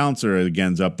 the counselor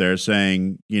again's up there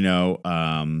saying,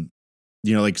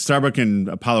 like Starbuck and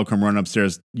Apollo come run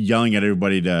upstairs yelling at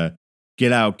everybody to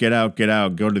get out,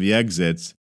 go to the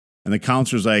exits. And the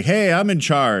counselor's like, hey, I'm in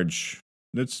charge.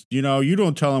 That's, you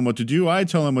don't tell him what to do. I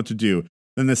tell him what to do.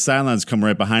 Then the Cylons come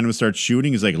right behind him and start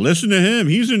shooting. He's like, listen to him.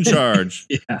 He's in charge.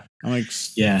 Yeah. I'm like,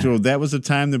 so that was the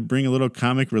time to bring a little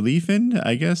comic relief in,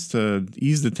 I guess, to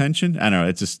ease the tension. I don't know.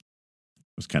 It was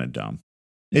kind of dumb.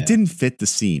 Yeah. It didn't fit the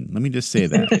scene. Let me just say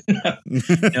that.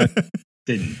 No,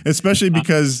 didn't. Especially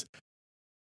because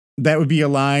that would be a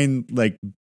line like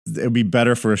it would be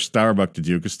better for a Starbuck to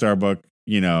do because Starbuck,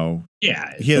 he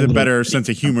has a better sense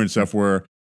of humor and stuff where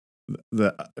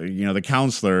the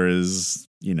counselor is,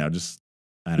 just.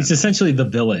 He's essentially the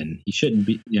villain. He shouldn't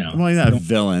be, Well, he's not a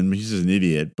villain. He's just an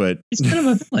idiot, but he's kind of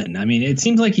a villain. I mean, it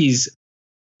seems like he's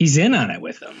in on it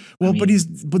with them. Well,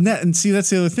 that's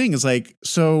the other thing is like,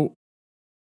 so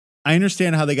I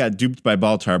understand how they got duped by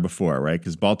Baltar before, right?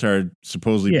 Because Baltar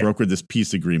supposedly brokered this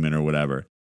peace agreement or whatever.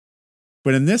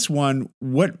 But in this one,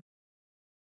 are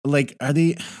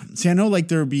they, I know like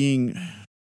they're being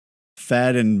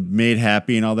fed and made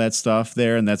happy and all that stuff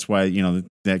there. And that's why,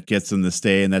 that gets them to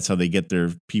stay and that's how they get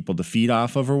their people to feed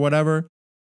off of or whatever.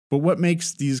 But what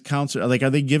makes these counselors, like,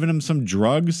 are they giving them some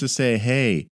drugs to say,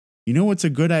 hey, what's a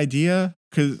good idea?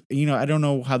 Because, I don't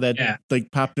know how that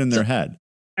popped in their head.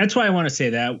 That's why I want to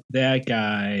say that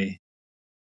guy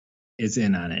is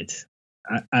in on it.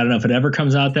 I don't know if it ever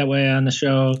comes out that way on the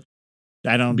show.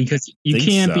 I don't, because you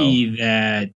can't be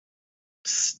that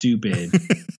stupid.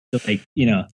 I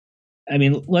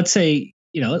mean, let's say,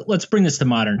 let's bring this to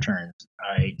modern terms.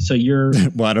 All right. So you're.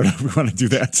 Well, I don't know if we want to do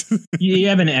that. You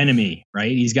have an enemy,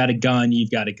 right? He's got a gun.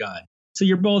 You've got a gun. So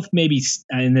you're both maybe,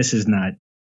 and this is not,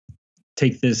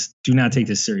 do not take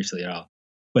this seriously at all.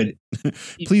 But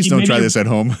please don't try this at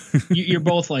home. You're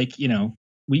both like,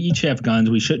 we each have guns.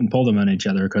 We shouldn't pull them on each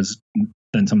other because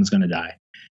then someone's going to die.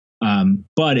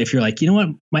 But if you're like, what,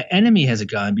 my enemy has a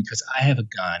gun because I have a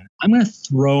gun, I'm going to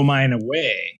throw mine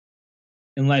away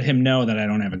and let him know that I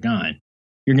don't have a gun.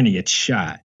 You're going to get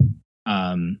shot.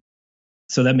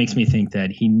 So that makes me think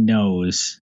that he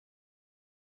knows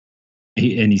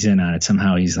and he's in on it.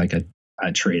 Somehow he's like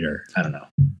a traitor. I don't know.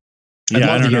 I'd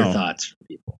love to hear thoughts from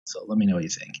people. So let me know what you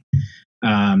think.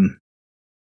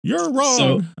 You're wrong.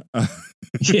 So,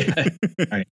 yeah. All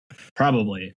right.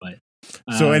 Probably. But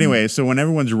so anyway, so when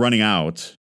everyone's running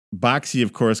out, Boxy,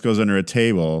 of course, goes under a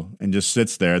table and just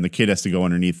sits there, and the kid has to go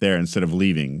underneath there instead of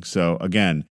leaving. So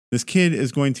again, this kid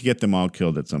is going to get them all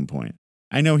killed at some point.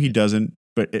 I know he doesn't,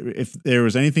 but if there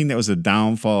was anything that was a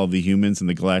downfall of the humans in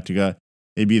the Galactica,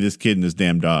 it'd be this kid and this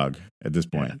damn dog at this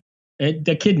point. Yeah.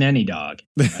 The kid and any dog.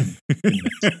 But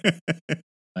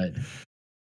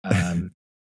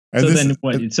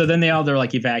so then they're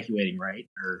like evacuating, right?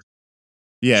 Or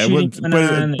yeah,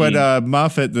 but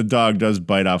Moffat the dog does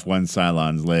bite off one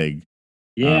Cylon's leg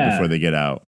before they get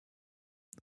out.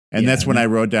 And that's when I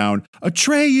wrote down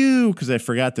Atreyu because I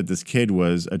forgot that this kid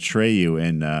was Atreyu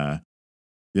in the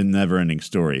Neverending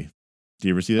Story. Do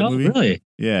you ever see that movie? Really?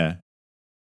 Yeah.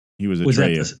 He was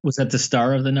Atreyu. Was that the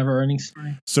star of the Neverending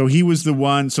Story? So he was the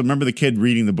one. So remember the kid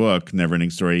reading the book,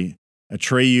 Neverending Story?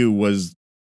 Atreyu was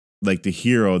like the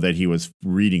hero that he was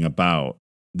reading about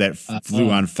that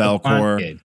flew on Falkor.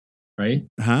 Kid, right?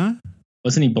 Huh?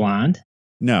 Wasn't he blonde?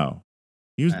 No.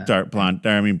 He was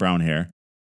brown hair.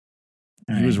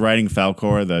 All he was riding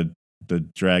Falkor, the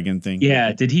dragon thing.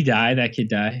 Yeah. Did he die? That kid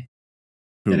die?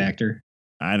 Who? That actor?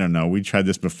 I don't know. We tried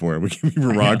this before. We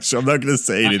were wrong, so I'm not going to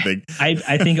say anything.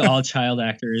 I think all child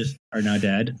actors are now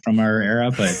dead from our era,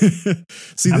 but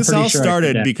see, this all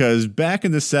started because back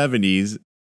in the 70s,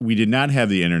 we did not have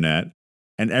the internet,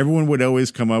 and everyone would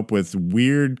always come up with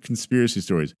weird conspiracy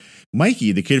stories.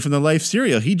 Mikey, the kid from the Life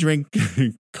cereal, he drank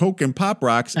Coke and Pop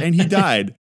Rocks, and he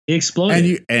died. He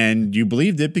exploded. And you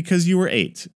believed it because you were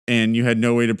 8, and you had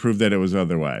no way to prove that it was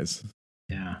otherwise.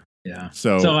 Yeah.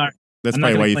 So that's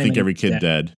probably why you think every kid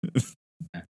dead.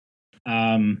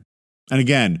 And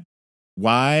again,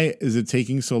 why is it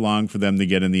taking so long for them to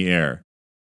get in the air?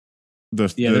 They're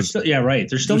still, right.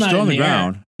 They're still not on in the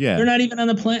ground. Air. Yeah. They're not even on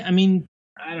the planet. I mean,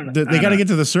 I don't know. They got to get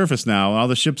to the surface now. All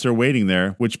the ships are waiting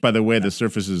there, which, by the way, the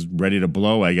surface is ready to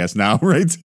blow, I guess, now,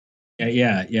 right?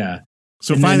 Yeah.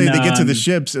 So and finally then, they get to the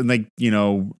ships and, like, you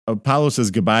know, Apollo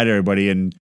says goodbye to everybody.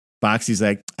 And Boxy's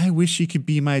like, I wish he could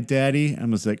be my daddy. I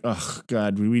was like, oh,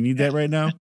 God, do we need that right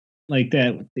now? Like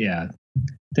that. Yeah.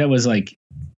 That was like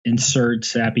insert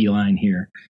sappy line here.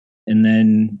 And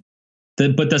then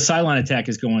but the Cylon attack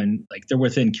is going, like, they're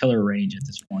within killer range at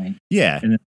this point. Yeah.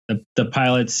 And then the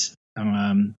pilots,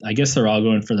 I guess they're all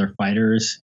going for their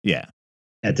fighters. Yeah.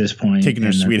 At this point. Taking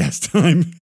their sweet ass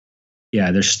time.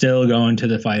 Yeah. They're still going to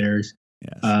the fighters.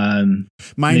 Yes.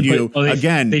 Mind you,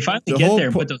 again, they finally get there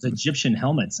and put those Egyptian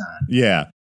helmets on.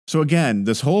 Yeah. So again,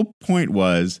 this whole point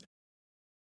was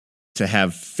to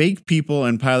have fake people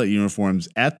in pilot uniforms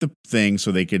at the thing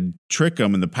so they could trick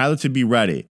them and the pilots would be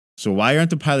ready. So why aren't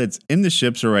the pilots in the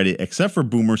ships already, except for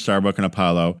Boomer, Starbuck, and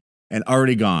Apollo, and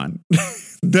already gone?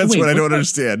 That's what I don't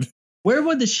understand. Where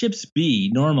would the ships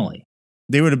be normally?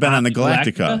 They would have been on the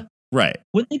Galactica. Right.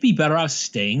 Wouldn't they be better off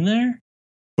staying there?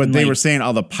 But they were saying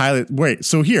all the pilots. Wait,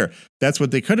 so here, that's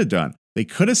what they could have done. They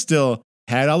could have still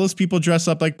had all those people dress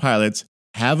up like pilots,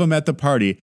 have them at the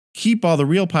party, keep all the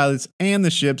real pilots and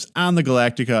the ships on the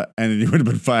Galactica, and it would have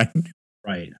been fine.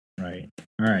 Right. All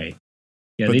right.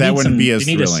 Yeah, but that wouldn't be as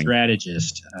thrilling. They need a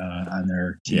strategist on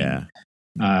their team.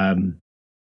 Yeah.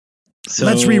 So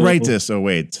let's rewrite this. Oh,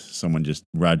 wait. Someone just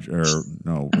crap.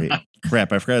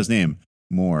 I forgot his name.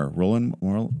 Ronald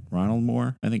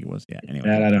Moore? I think it was. Yeah. Anyway.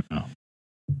 That I don't know.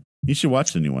 You should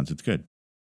watch the new ones. It's good.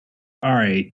 All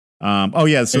right.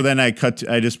 So then I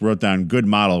just wrote down good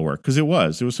model work because it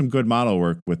was some good model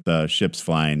work with the ships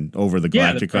flying over the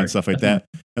Galactica and stuff like that.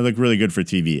 It looked really good for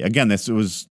TV.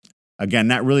 Again,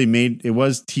 not really made. It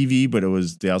was TV, but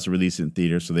they also released it in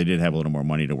theater, so they did have a little more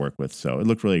money to work with. So it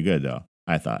looked really good, though,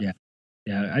 I thought.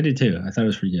 Yeah, I did too. I thought it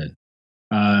was pretty good.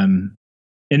 And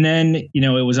then,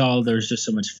 it was there's just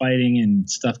so much fighting and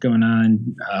stuff going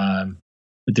on.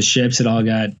 With the ships, it all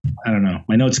got, I don't know.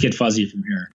 My notes get fuzzy from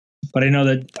here. But I know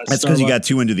that's because you got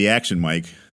too into the action, Mike.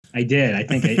 I did. I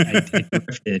think I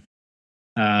drifted.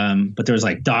 But there was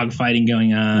like dogfighting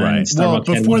going on. Right. Well,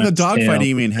 before the dogfighting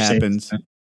even happens.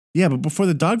 Yeah, but before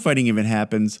the dogfighting even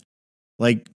happens,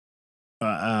 like,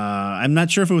 I'm not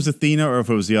sure if it was Athena or if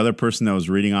it was the other person that was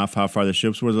reading off how far the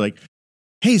ships were. Like,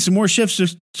 hey, some more ships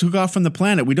just took off from the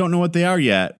planet. We don't know what they are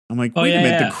yet. I'm like, wait a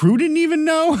minute. The crew didn't even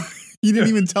know? You didn't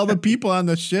even tell the people on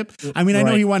the ship? I mean, I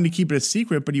know he wanted to keep it a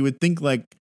secret, but you would think like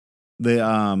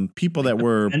the people that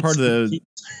were part of the...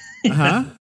 Yeah,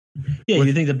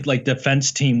 you think the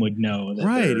defense team would know.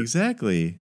 Right,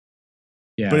 exactly.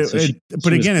 Yeah,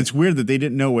 but again, it's weird that they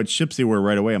didn't know what ships they were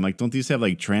right away. I'm like, don't these have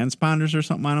like transponders or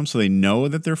something on them so they know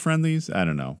that they're friendlies? I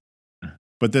don't know.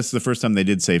 But this is the first time they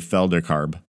did say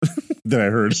Feldercarb that I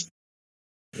heard.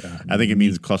 Yeah, I think it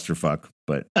means clusterfuck,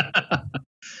 but...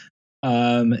 So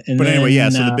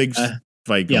the big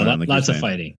fight going on. Like lots of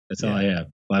fighting. That's all I have.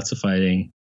 Lots of fighting.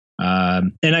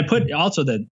 And I put also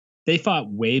that they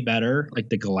fought way better, like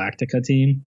the Galactica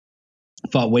team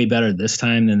fought way better this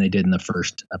time than they did in the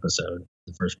first episode,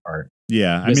 the first part.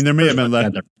 Yeah, I mean, there may have been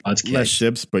less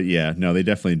ships, but yeah, no, they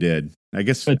definitely did. I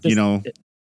guess, when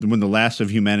the last of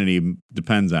humanity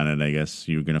depends on it, I guess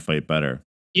you're going to fight better.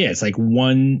 Yeah, it's like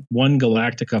one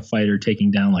Galactica fighter taking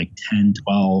down like 10,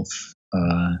 12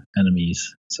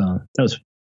 enemies. So that was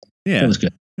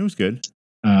good. It was good.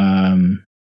 All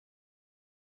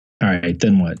right,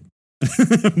 then what?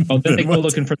 Then they go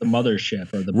looking for the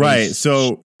mothership or the right.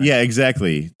 So yeah,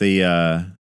 exactly.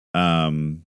 The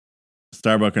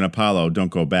Starbuck and Apollo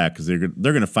don't go back because they're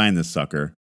going to find this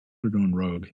sucker. They're going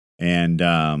rogue. And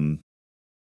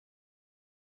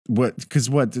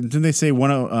didn't they say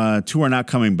two are not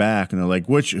coming back? And they're like,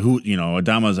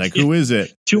 Adama's like, who is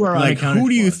it? Two are like, who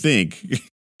do you think?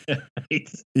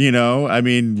 I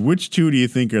mean, which two do you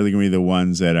think are going to be the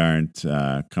ones that aren't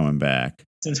coming back?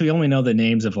 Since we only know the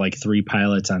names of like 3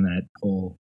 pilots on that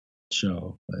whole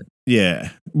show, but yeah,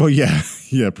 well, yeah,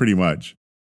 pretty much.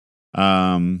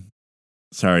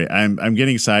 Sorry, I'm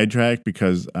getting sidetracked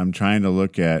because I'm trying to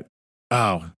look at.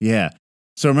 Oh yeah,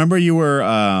 so remember you were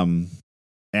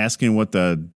asking what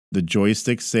the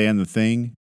joysticks say on the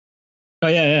thing. Oh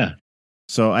yeah.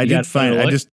 So I just found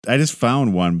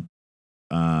one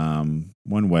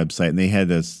website and they had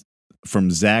this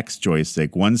from Zach's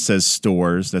joystick. One says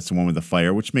stores. That's the one with the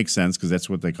fire, which makes sense because that's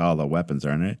what they call the weapons,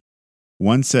 aren't it?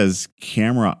 One says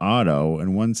camera auto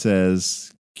and one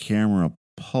says camera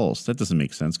pulse. That doesn't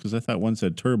make sense because I thought one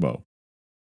said turbo.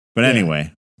 But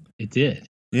anyway, it did.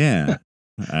 Yeah,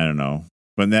 I don't know.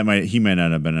 But he might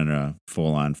not have been in a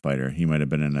full-on fighter. He might have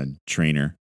been in a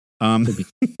trainer.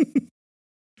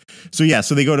 So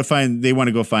they want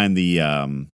to go find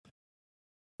the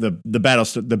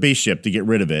base ship to get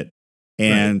rid of it.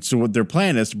 And so what their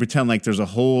plan is to pretend like there's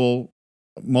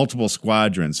multiple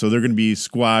squadrons. So they're going to be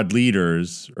squad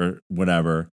leaders or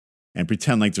whatever and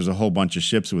pretend like there's a whole bunch of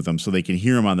ships with them so they can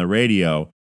hear them on the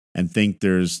radio and think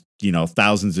there's,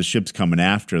 thousands of ships coming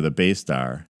after the base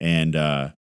star. And,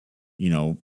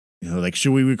 like,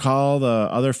 should we recall the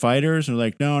other fighters? And they're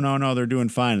like, no, they're doing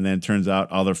fine. And then it turns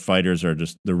out all the fighters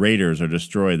the raiders are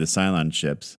destroyed the Cylon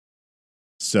ships.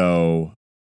 So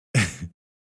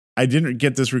I didn't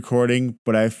get this recording,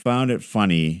 but I found it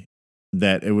funny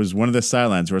that it was one of the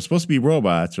Cylons who are supposed to be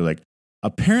robots. Or like,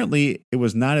 apparently it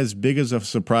was not as big as a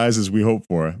surprise as we hoped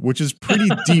for, which is pretty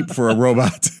deep for a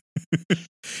robot.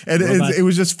 And it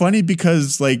was just funny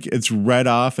because like it's read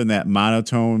off in that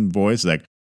monotone voice, like,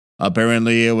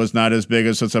 apparently it was not as big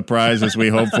as a surprise as we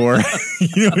hoped for.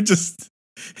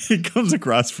 It comes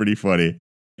across pretty funny.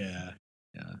 Yeah.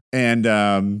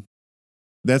 And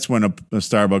that's when a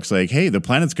Starbuck's like, hey, the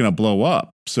planet's going to blow up.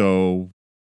 So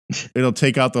it'll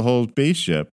take out the whole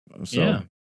spaceship. So, yeah.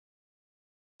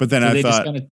 But then I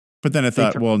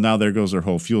thought, well, now there goes their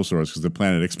whole fuel source because the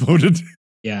planet exploded.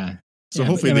 Yeah. So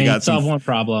hopefully they got solve one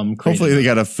problem. Hopefully they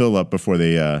got a fill up before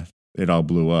it all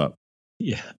blew up.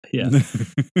 Yeah.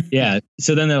 Yeah.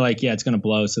 So then they're like, yeah, it's going to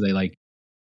blow. So they like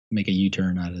make a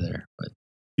U-turn out of there. But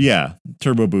yeah,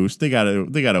 turbo boost. They got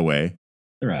away.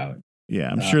 They're out. Yeah,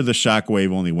 I'm sure the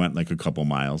shockwave only went like a couple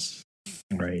miles.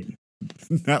 Right.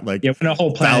 Not like when a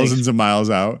whole planet thousands of miles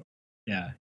out.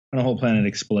 Yeah. When a whole planet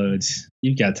explodes,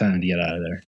 you've got time to get out of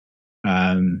there.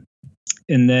 And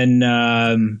then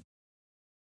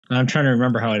I'm trying to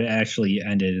remember how it actually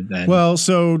ended then. Well,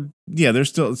 so yeah, they're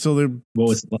still what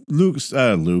was Luke.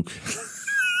 I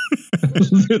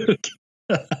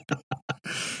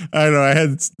don't know. I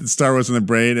had Star Wars in the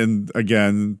brain, and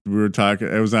again, we were talking.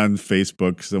 It was on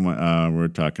Facebook. Someone we were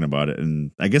talking about it,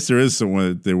 and I guess there was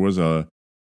a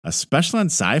special on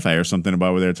Sci-Fi or something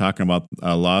about where they were talking about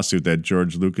a lawsuit that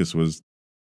George Lucas was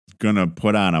gonna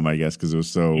put on him. I guess because it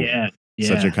was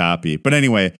such a copy. But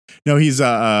anyway, no, he's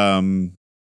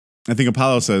I think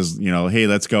Apollo says, hey,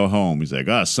 let's go home. He's like,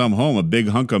 some home, a big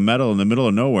hunk of metal in the middle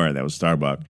of nowhere. That was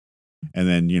Starbuck. And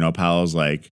then, Apollo's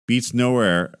like, beats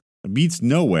nowhere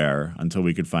until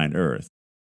we could find Earth.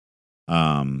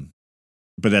 But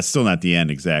that's still not the end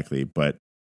exactly. But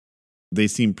they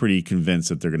seem pretty convinced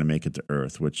that they're going to make it to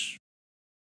Earth, which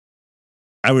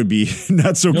I would be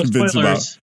not so convinced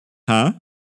about. Huh?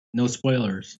 No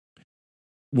spoilers.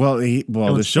 Well,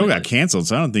 the show got canceled,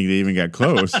 so I don't think they even got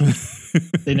close.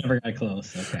 They never got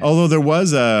close. Okay. Although there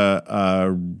was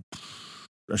a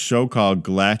show called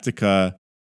Galactica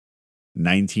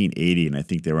 1980, and I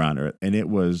think they were on Earth, and it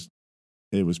was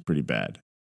pretty bad.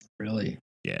 Really?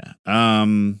 Yeah.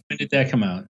 When did that come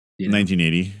out?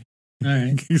 1980. All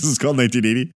right. This is called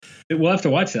 1980. We'll have to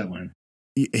watch that one.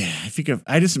 Yeah,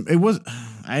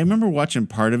 I remember watching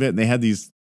part of it, and they had these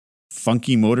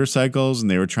funky motorcycles, and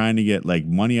they were trying to get like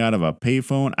money out of a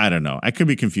payphone. I don't know. I could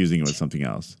be confusing it with something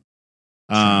else.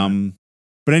 But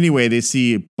anyway, they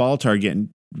see Baltar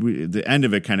the end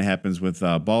of it kind of happens with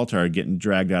Baltar getting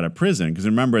dragged out of prison. Because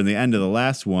remember, in the end of the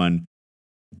last one,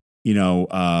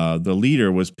 the leader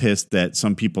was pissed that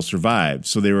some people survived,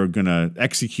 so they were going to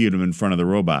execute him in front of the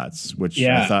robots, which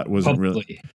I thought wasn't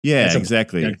really. Yeah, that's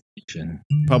exactly.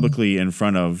 Publicly in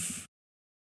front of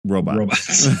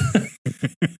robots.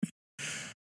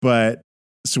 But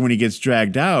so when he gets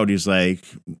dragged out, he's like,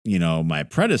 my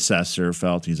predecessor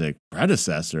felt. He's like,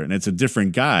 predecessor, and it's a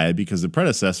different guy because the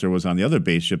predecessor was on the other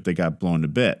base ship that got blown to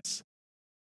bits,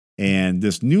 and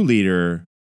this new leader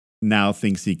now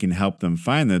thinks he can help them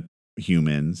find the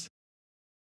humans,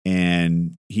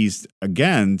 and he's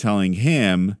again telling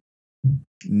him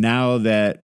now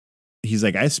that he's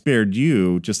like, I spared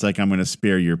you just like I'm going to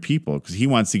spare your people, because he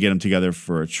wants to get them together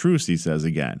for a truce, he says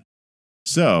again.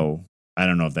 So I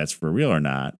don't know if that's for real or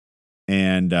not.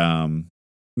 And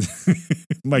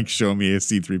Mike showed me a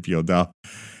C-3PO doll,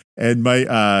 and my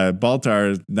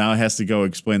Baltar now has to go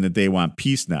explain that they want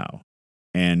peace now,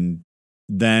 and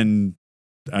then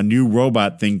a new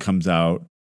robot thing comes out.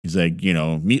 He's like,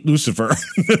 meet Lucifer.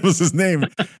 That was his name.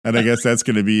 And I guess that's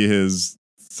going to be his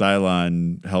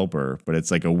Cylon helper. But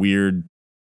it's like a weird,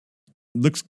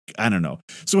 I don't know.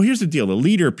 So here's the deal. Are the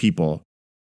leader people,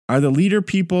 are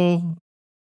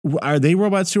they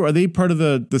robots too? Are they part of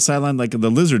the Cylon, like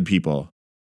the lizard people?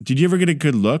 Did you ever get a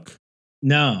good look?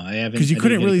 No, I haven't. Because you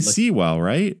couldn't really see well,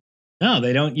 right? No,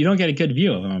 they don't. You don't get a good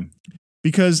view of them.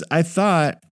 Because I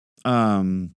thought,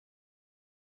 when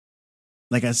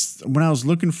I was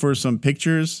looking for some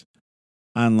pictures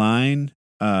online,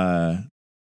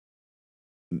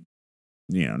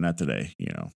 not today,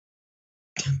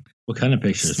 What kind of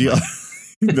pictures? Steal.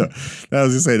 No, I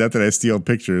was just saying, not that I steal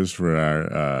pictures for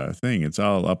our thing. It's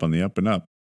all up on the up and up.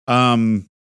 I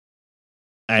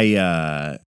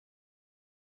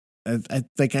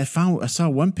saw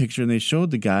one picture and they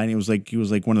showed the guy and he was like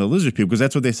one of the lizard people, because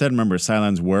that's what they said. Remember,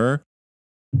 Cylons were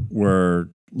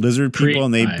lizard people,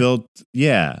 and they built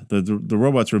the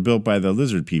robots were built by the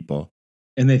lizard people,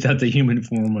 and they thought the human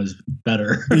form was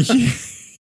better.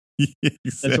 Exactly.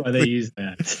 That's why they used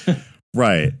that.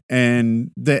 Right.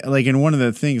 And in one of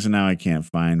the things, and now I can't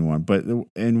find one, but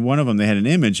in one of them they had an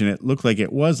image and it looked like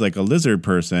it was like a lizard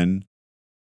person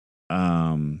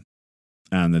on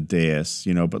the dais,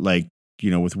 but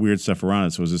with weird stuff around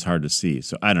it, so it was just hard to see.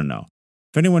 So I don't know.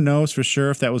 If anyone knows for sure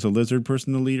if that was a lizard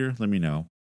person, the leader, let me know.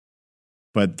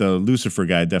 But the Lucifer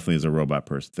guy definitely is a robot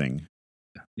person thing.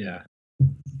 Yeah.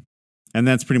 And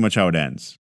that's pretty much how it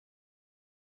ends.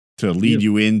 To lead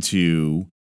you into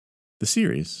the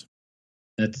series.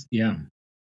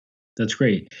 That's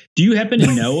great. Do you happen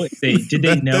to know if did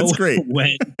they know That's great.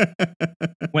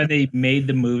 when they made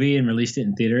the movie and released it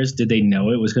in theaters? Did they know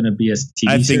it was going to be a TV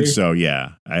series? I think so.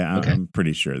 Yeah, I'm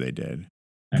pretty sure they did,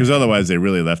 because otherwise they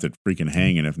really left it freaking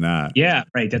hanging. If not, yeah,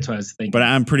 right. That's what I was thinking. But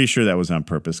I'm pretty sure that was on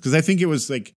purpose, because I think it was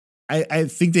I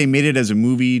think they made it as a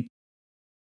movie.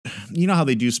 You know how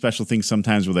they do special things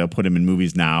sometimes where they'll put them in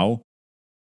movies now.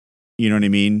 You know what I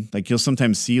mean? Like you'll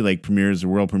sometimes see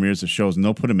world premieres of shows, and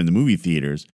they'll put them in the movie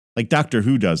theaters. Like Doctor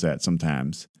Who does that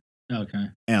sometimes. Okay.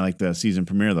 And like the season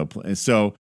premiere, they'll play.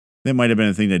 So that might have been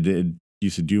a thing that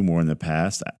used to do more in the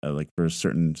past, like for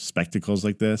certain spectacles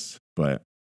like this. But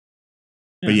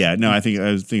yeah, no, I think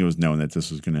it was known that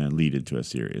this was going to lead into a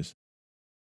series.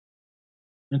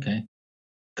 Okay.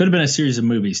 Could have been a series of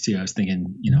movies too. I was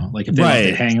thinking, like if they left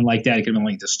it hanging like that, it could have been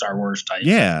like the Star Wars type.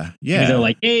 Yeah. Maybe they're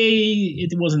like, hey,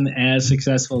 it wasn't as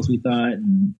successful as we thought.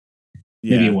 And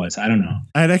maybe it was. I don't know.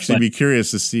 I'd actually be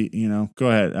curious to see, go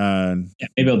ahead.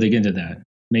 Maybe I'll dig into that.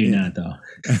 Maybe not, though.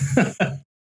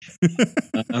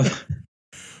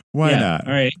 Why not?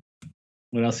 All right.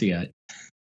 What else you got?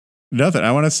 Nothing.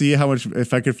 I want to see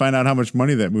if I could find out how much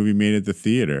money that movie made at the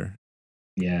theater.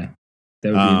 Yeah.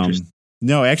 That would be interesting.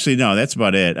 No, actually, no, that's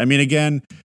about it. I mean, again,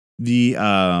 the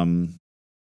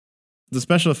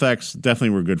special effects definitely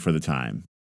were good for the time.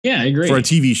 Yeah, I agree. For a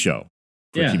TV show.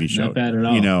 Not bad at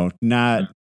all.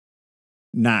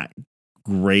 Not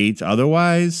great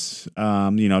otherwise.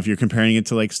 If you're comparing it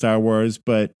to like Star Wars,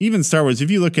 but even Star Wars, if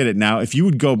you look at it now, if you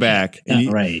would go back,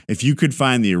 if you could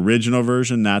find the original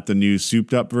version, not the new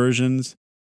souped up versions,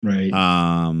 right?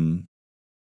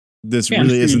 This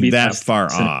really isn't that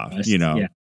far off. Yeah.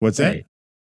 What's that?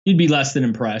 You'd be less than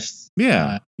impressed.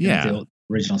 Yeah, the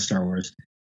original Star Wars.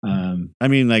 I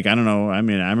mean, like, I don't know. I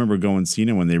mean, I remember going seeing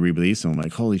it when they re-released them. I'm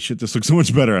like, holy shit, this looks so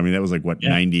much better. I mean, that was like what,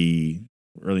 early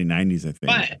 90s, I think.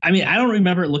 But, I mean, I don't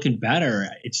remember it looking better.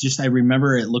 It's just I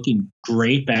remember it looking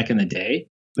great back in the day.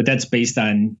 But that's based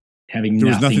on having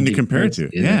nothing to compare it to.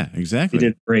 Yeah, exactly. They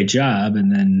did a great job,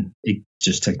 and then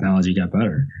technology got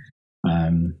better.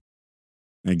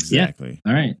 Exactly.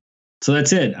 Yeah. All right. So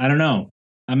that's it. I don't know.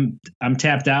 I'm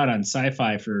tapped out on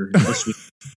sci-fi for this week.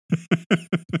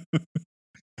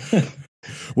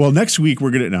 Well, next week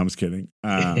we're gonna. No, I'm just kidding.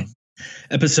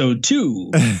 Episode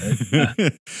 2.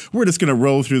 We're just gonna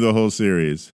roll through the whole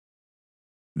series.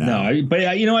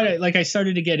 But you know what? Like I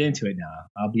started to get into it now.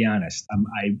 I'll be honest.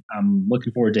 I'm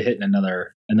looking forward to hitting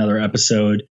another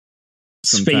episode,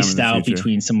 spaced out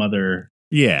between some other.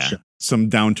 Yeah, some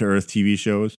down to earth TV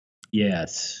shows.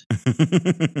 Yes.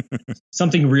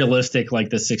 Something realistic like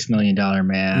the $6 Million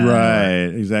Man. Right,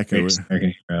 exactly.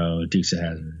 American Hero, Dukes of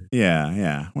Hazzard.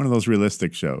 Yeah. One of those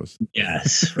realistic shows.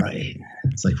 Yes, right.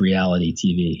 It's like reality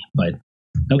TV. But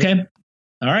okay.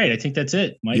 All right. I think that's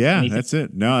it. Mike, that's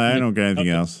it. No, I don't got anything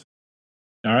else.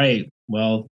 All right.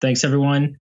 Well, thanks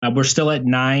everyone. We're still at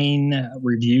 9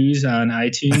 reviews on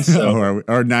iTunes. So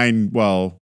or 9,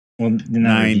 well,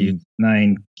 9,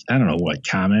 I don't know what,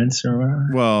 comments or whatever.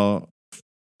 Well,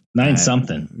 9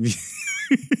 something.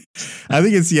 I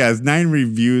think it's 9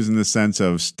 reviews in the sense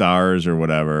of stars or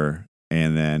whatever,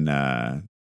 and then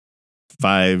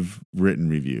 5 written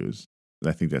reviews.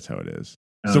 I think that's how it is.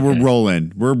 Okay. So we're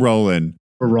rolling.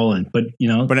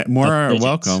 But more are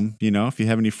welcome. If you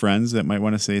have any friends that might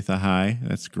want to say hi,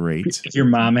 that's great. If your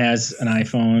mom has an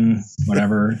iPhone,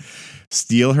 whatever.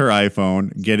 Steal her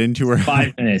iPhone, get into her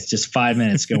 5 minutes, just 5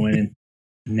 minutes, go in and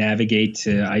navigate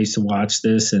to I used to watch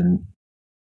this and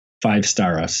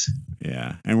 5-star us.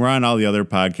 Yeah. And we're on all the other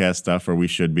podcast stuff where we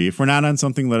should be. If we're not on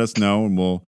something, let us know and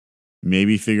we'll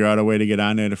maybe figure out a way to get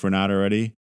on it if we're not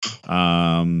already.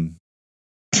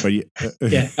 But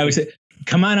yeah, I would say,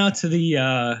 come on out to the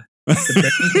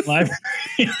library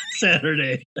on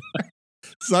Saturday.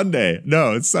 Sunday.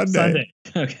 No, it's Sunday.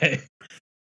 Okay.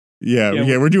 Yeah,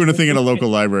 we're doing a thing in a local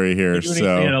library here. We're doing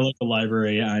a thing in a local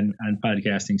library on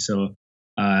podcasting. So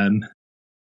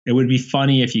it would be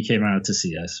funny if you came out to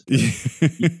see us.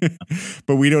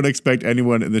 But we don't expect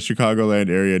anyone in the Chicagoland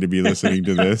area to be listening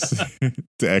to this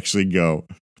to actually go.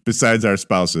 Besides our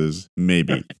spouses,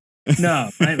 maybe. No,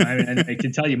 I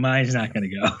can tell you mine's not going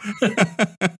to go.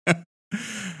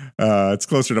 It's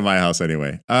closer to my house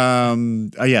anyway.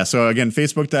 Yeah. So again,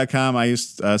 Facebook.com. I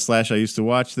used to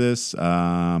watch this.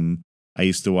 I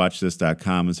used to watch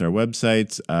this.com is our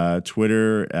website.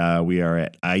 Twitter. We are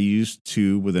at I used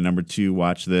to with the number 2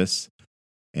 watch this,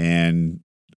 and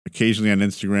occasionally on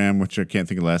Instagram, which I can't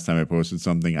think of the last time I posted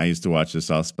something. I used to watch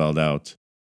this all spelled out.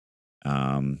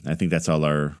 I think that's all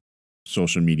our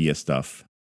social media stuff.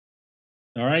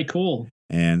 All right, cool.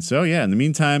 And so, yeah, in the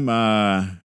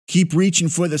meantime, keep reaching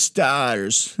for the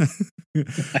stars.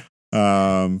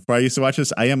 For I used to watch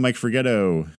this, I am Mike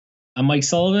Forgetto. I'm Mike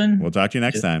Sullivan. We'll talk to you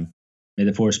next time. May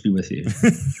the force be with you.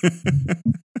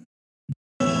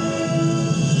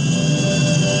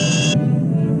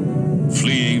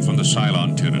 Fleeing from the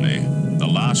Cylon tyranny, the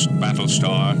last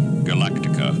Battlestar,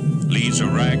 Galactica, leads a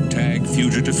ragtag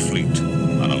fugitive fleet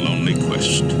on a lonely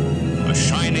quest. A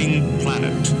shining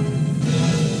planet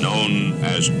known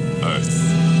as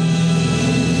Earth.